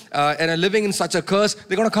curse and are living in such a curse,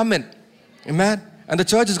 they're going to come in. Amen. And the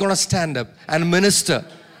church is going to stand up and minister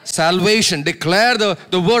salvation, declare the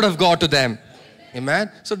word of God to them.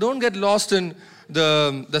 Amen. So don't get lost in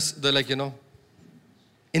the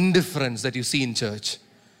indifference that you see in church.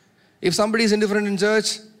 If somebody is indifferent in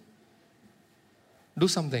church, do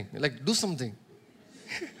something. Do something.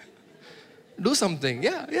 Do something.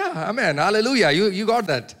 Yeah. Amen. Hallelujah. You got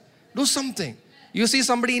that. Do something. You see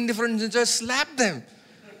somebody indifferent in church, slap them.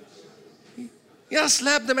 Yeah,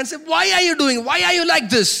 slap them and say, why are you doing? Why are you like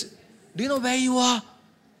this? Do you know where you are?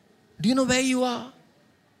 Do you know where you are?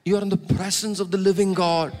 You are in the presence of the living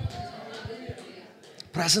God.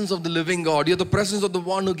 Presence of the living God. You're the presence of the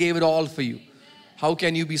one who gave it all for you. How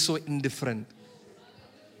can you be so indifferent?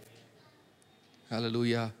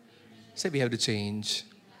 Hallelujah. Say we have to change.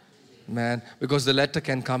 Man, because the letter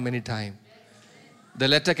can come anytime. The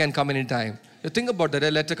letter can come anytime. You think about that,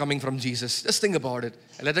 a letter coming from Jesus. Just think about it.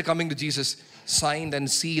 A letter coming to Jesus, signed and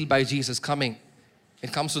sealed by Jesus, coming.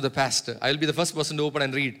 It comes to the pastor. I will be the first person to open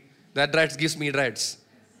and read. That dread gives me dreads.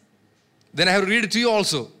 Then I have to read it to you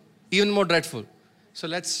also. Even more dreadful. So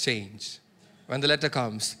let's change. When the letter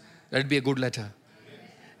comes, let it be a good letter.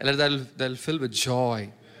 A letter that will fill with joy.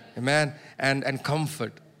 Amen. And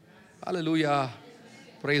comfort. Hallelujah.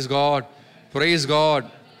 Praise God. Praise God.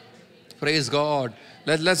 Praise God.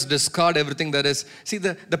 Let's discard everything that is. See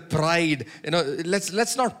the pride.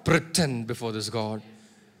 Let's not pretend before this God.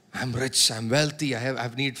 I'm rich, I'm wealthy, I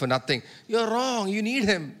have need for nothing. You're wrong. You need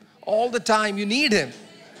Him. All the time you need Him.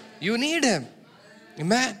 You need Him.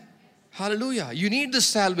 Amen. Hallelujah. You need this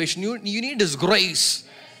salvation. You need His grace.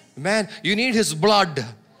 Amen. You need His blood.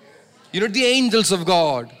 You need the angels of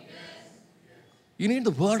God. You need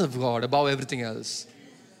the word of God above everything else.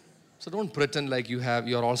 So don't pretend like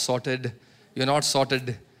you're all sorted. You're not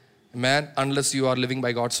sorted, amen, unless you are living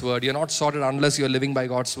by God's word. You're not sorted unless you're living by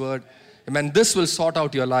God's word. Amen. This will sort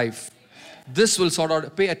out your life. This will sort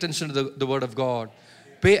out. Pay attention to the word of God.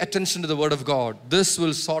 Pay attention to the word of God. This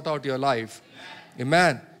will sort out your life.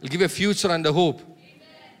 Amen. It'll give you a future and a hope.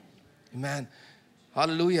 Amen.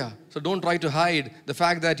 Hallelujah. So don't try to hide the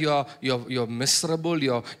fact that you're miserable,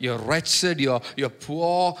 you're wretched, you're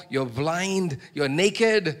poor, you're blind, you're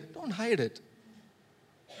naked. Don't hide it.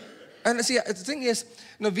 And see, the thing is,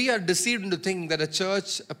 we are deceived into thinking that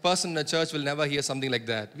a person in a church will never hear something like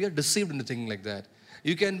that. We are deceived into thinking like that.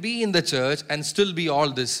 You can be in the church and still be all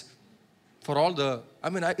this.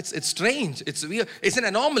 It's strange. It's weird. It's an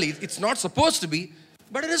anomaly. It's not supposed to be,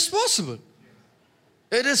 but it is possible.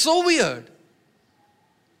 It is so weird.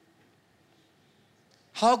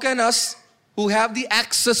 How can us who have the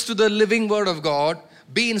access to the living word of God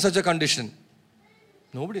be in such a condition?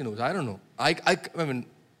 Nobody knows. I don't know.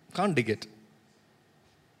 Can't dig it.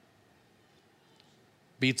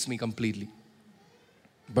 Beats me completely.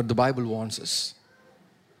 But the Bible warns us.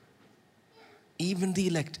 Even the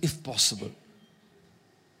elect, if possible.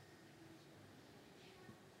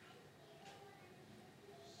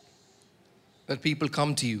 Let people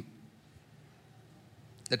come to you.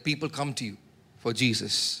 Let people come to you for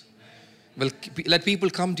Jesus. Let people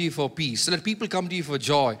come to you for peace. Let people come to you for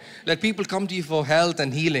joy. Let people come to you for health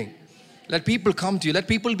and healing. Let people come to you. Let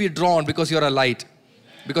people be drawn because you're a light.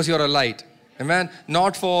 Because you're a light. Amen.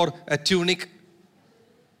 Not for a tunic.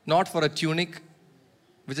 Not for a tunic.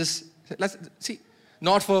 Which is,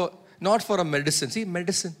 not for a medicine. See,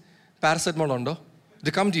 medicine. Paracetamol undo.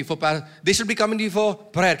 They come to you for they should be coming to you for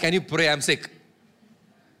prayer. Can you pray? I'm sick.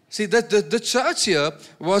 See, the church here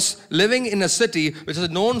was living in a city which is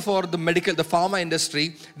known for the pharma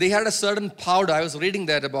industry. They had a certain powder. I was reading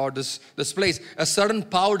that about this place. A certain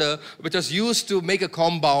powder which was used to make a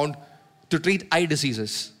compound to treat eye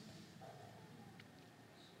diseases.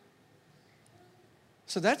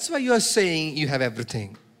 So that's why you are saying you have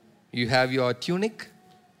everything. You have your tunic,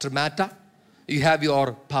 tremata. You have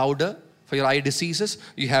your powder for your eye diseases.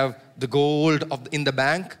 You have the gold in the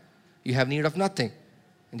bank. You have need of nothing.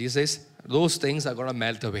 And Jesus says, those things are going to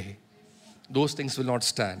melt away. Those things will not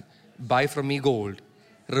stand. Buy from me gold,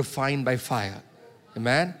 refined by fire.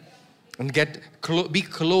 Amen? And be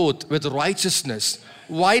clothed with righteousness.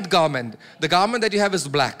 White garment. The garment that you have is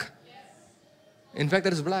black. In fact,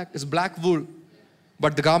 that is black. It's black wool.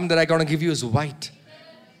 But the garment that I'm going to give you is white.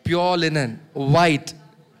 pure linen, white.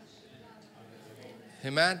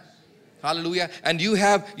 Amen. Hallelujah. And you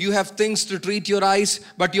have things to treat your eyes,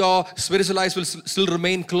 but your spiritual eyes will still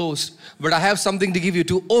remain closed. But I have something to give you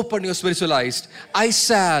to open your spiritual eyes. Eye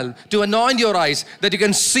salve to anoint your eyes that you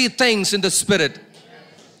can see things in the spirit.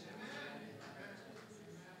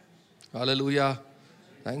 Hallelujah.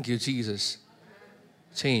 Thank you, Jesus.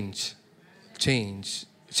 Change.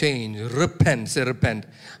 Repent. Say repent.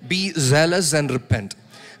 Be zealous and repent.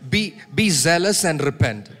 Be zealous and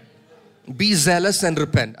repent. Be zealous and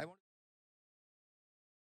repent.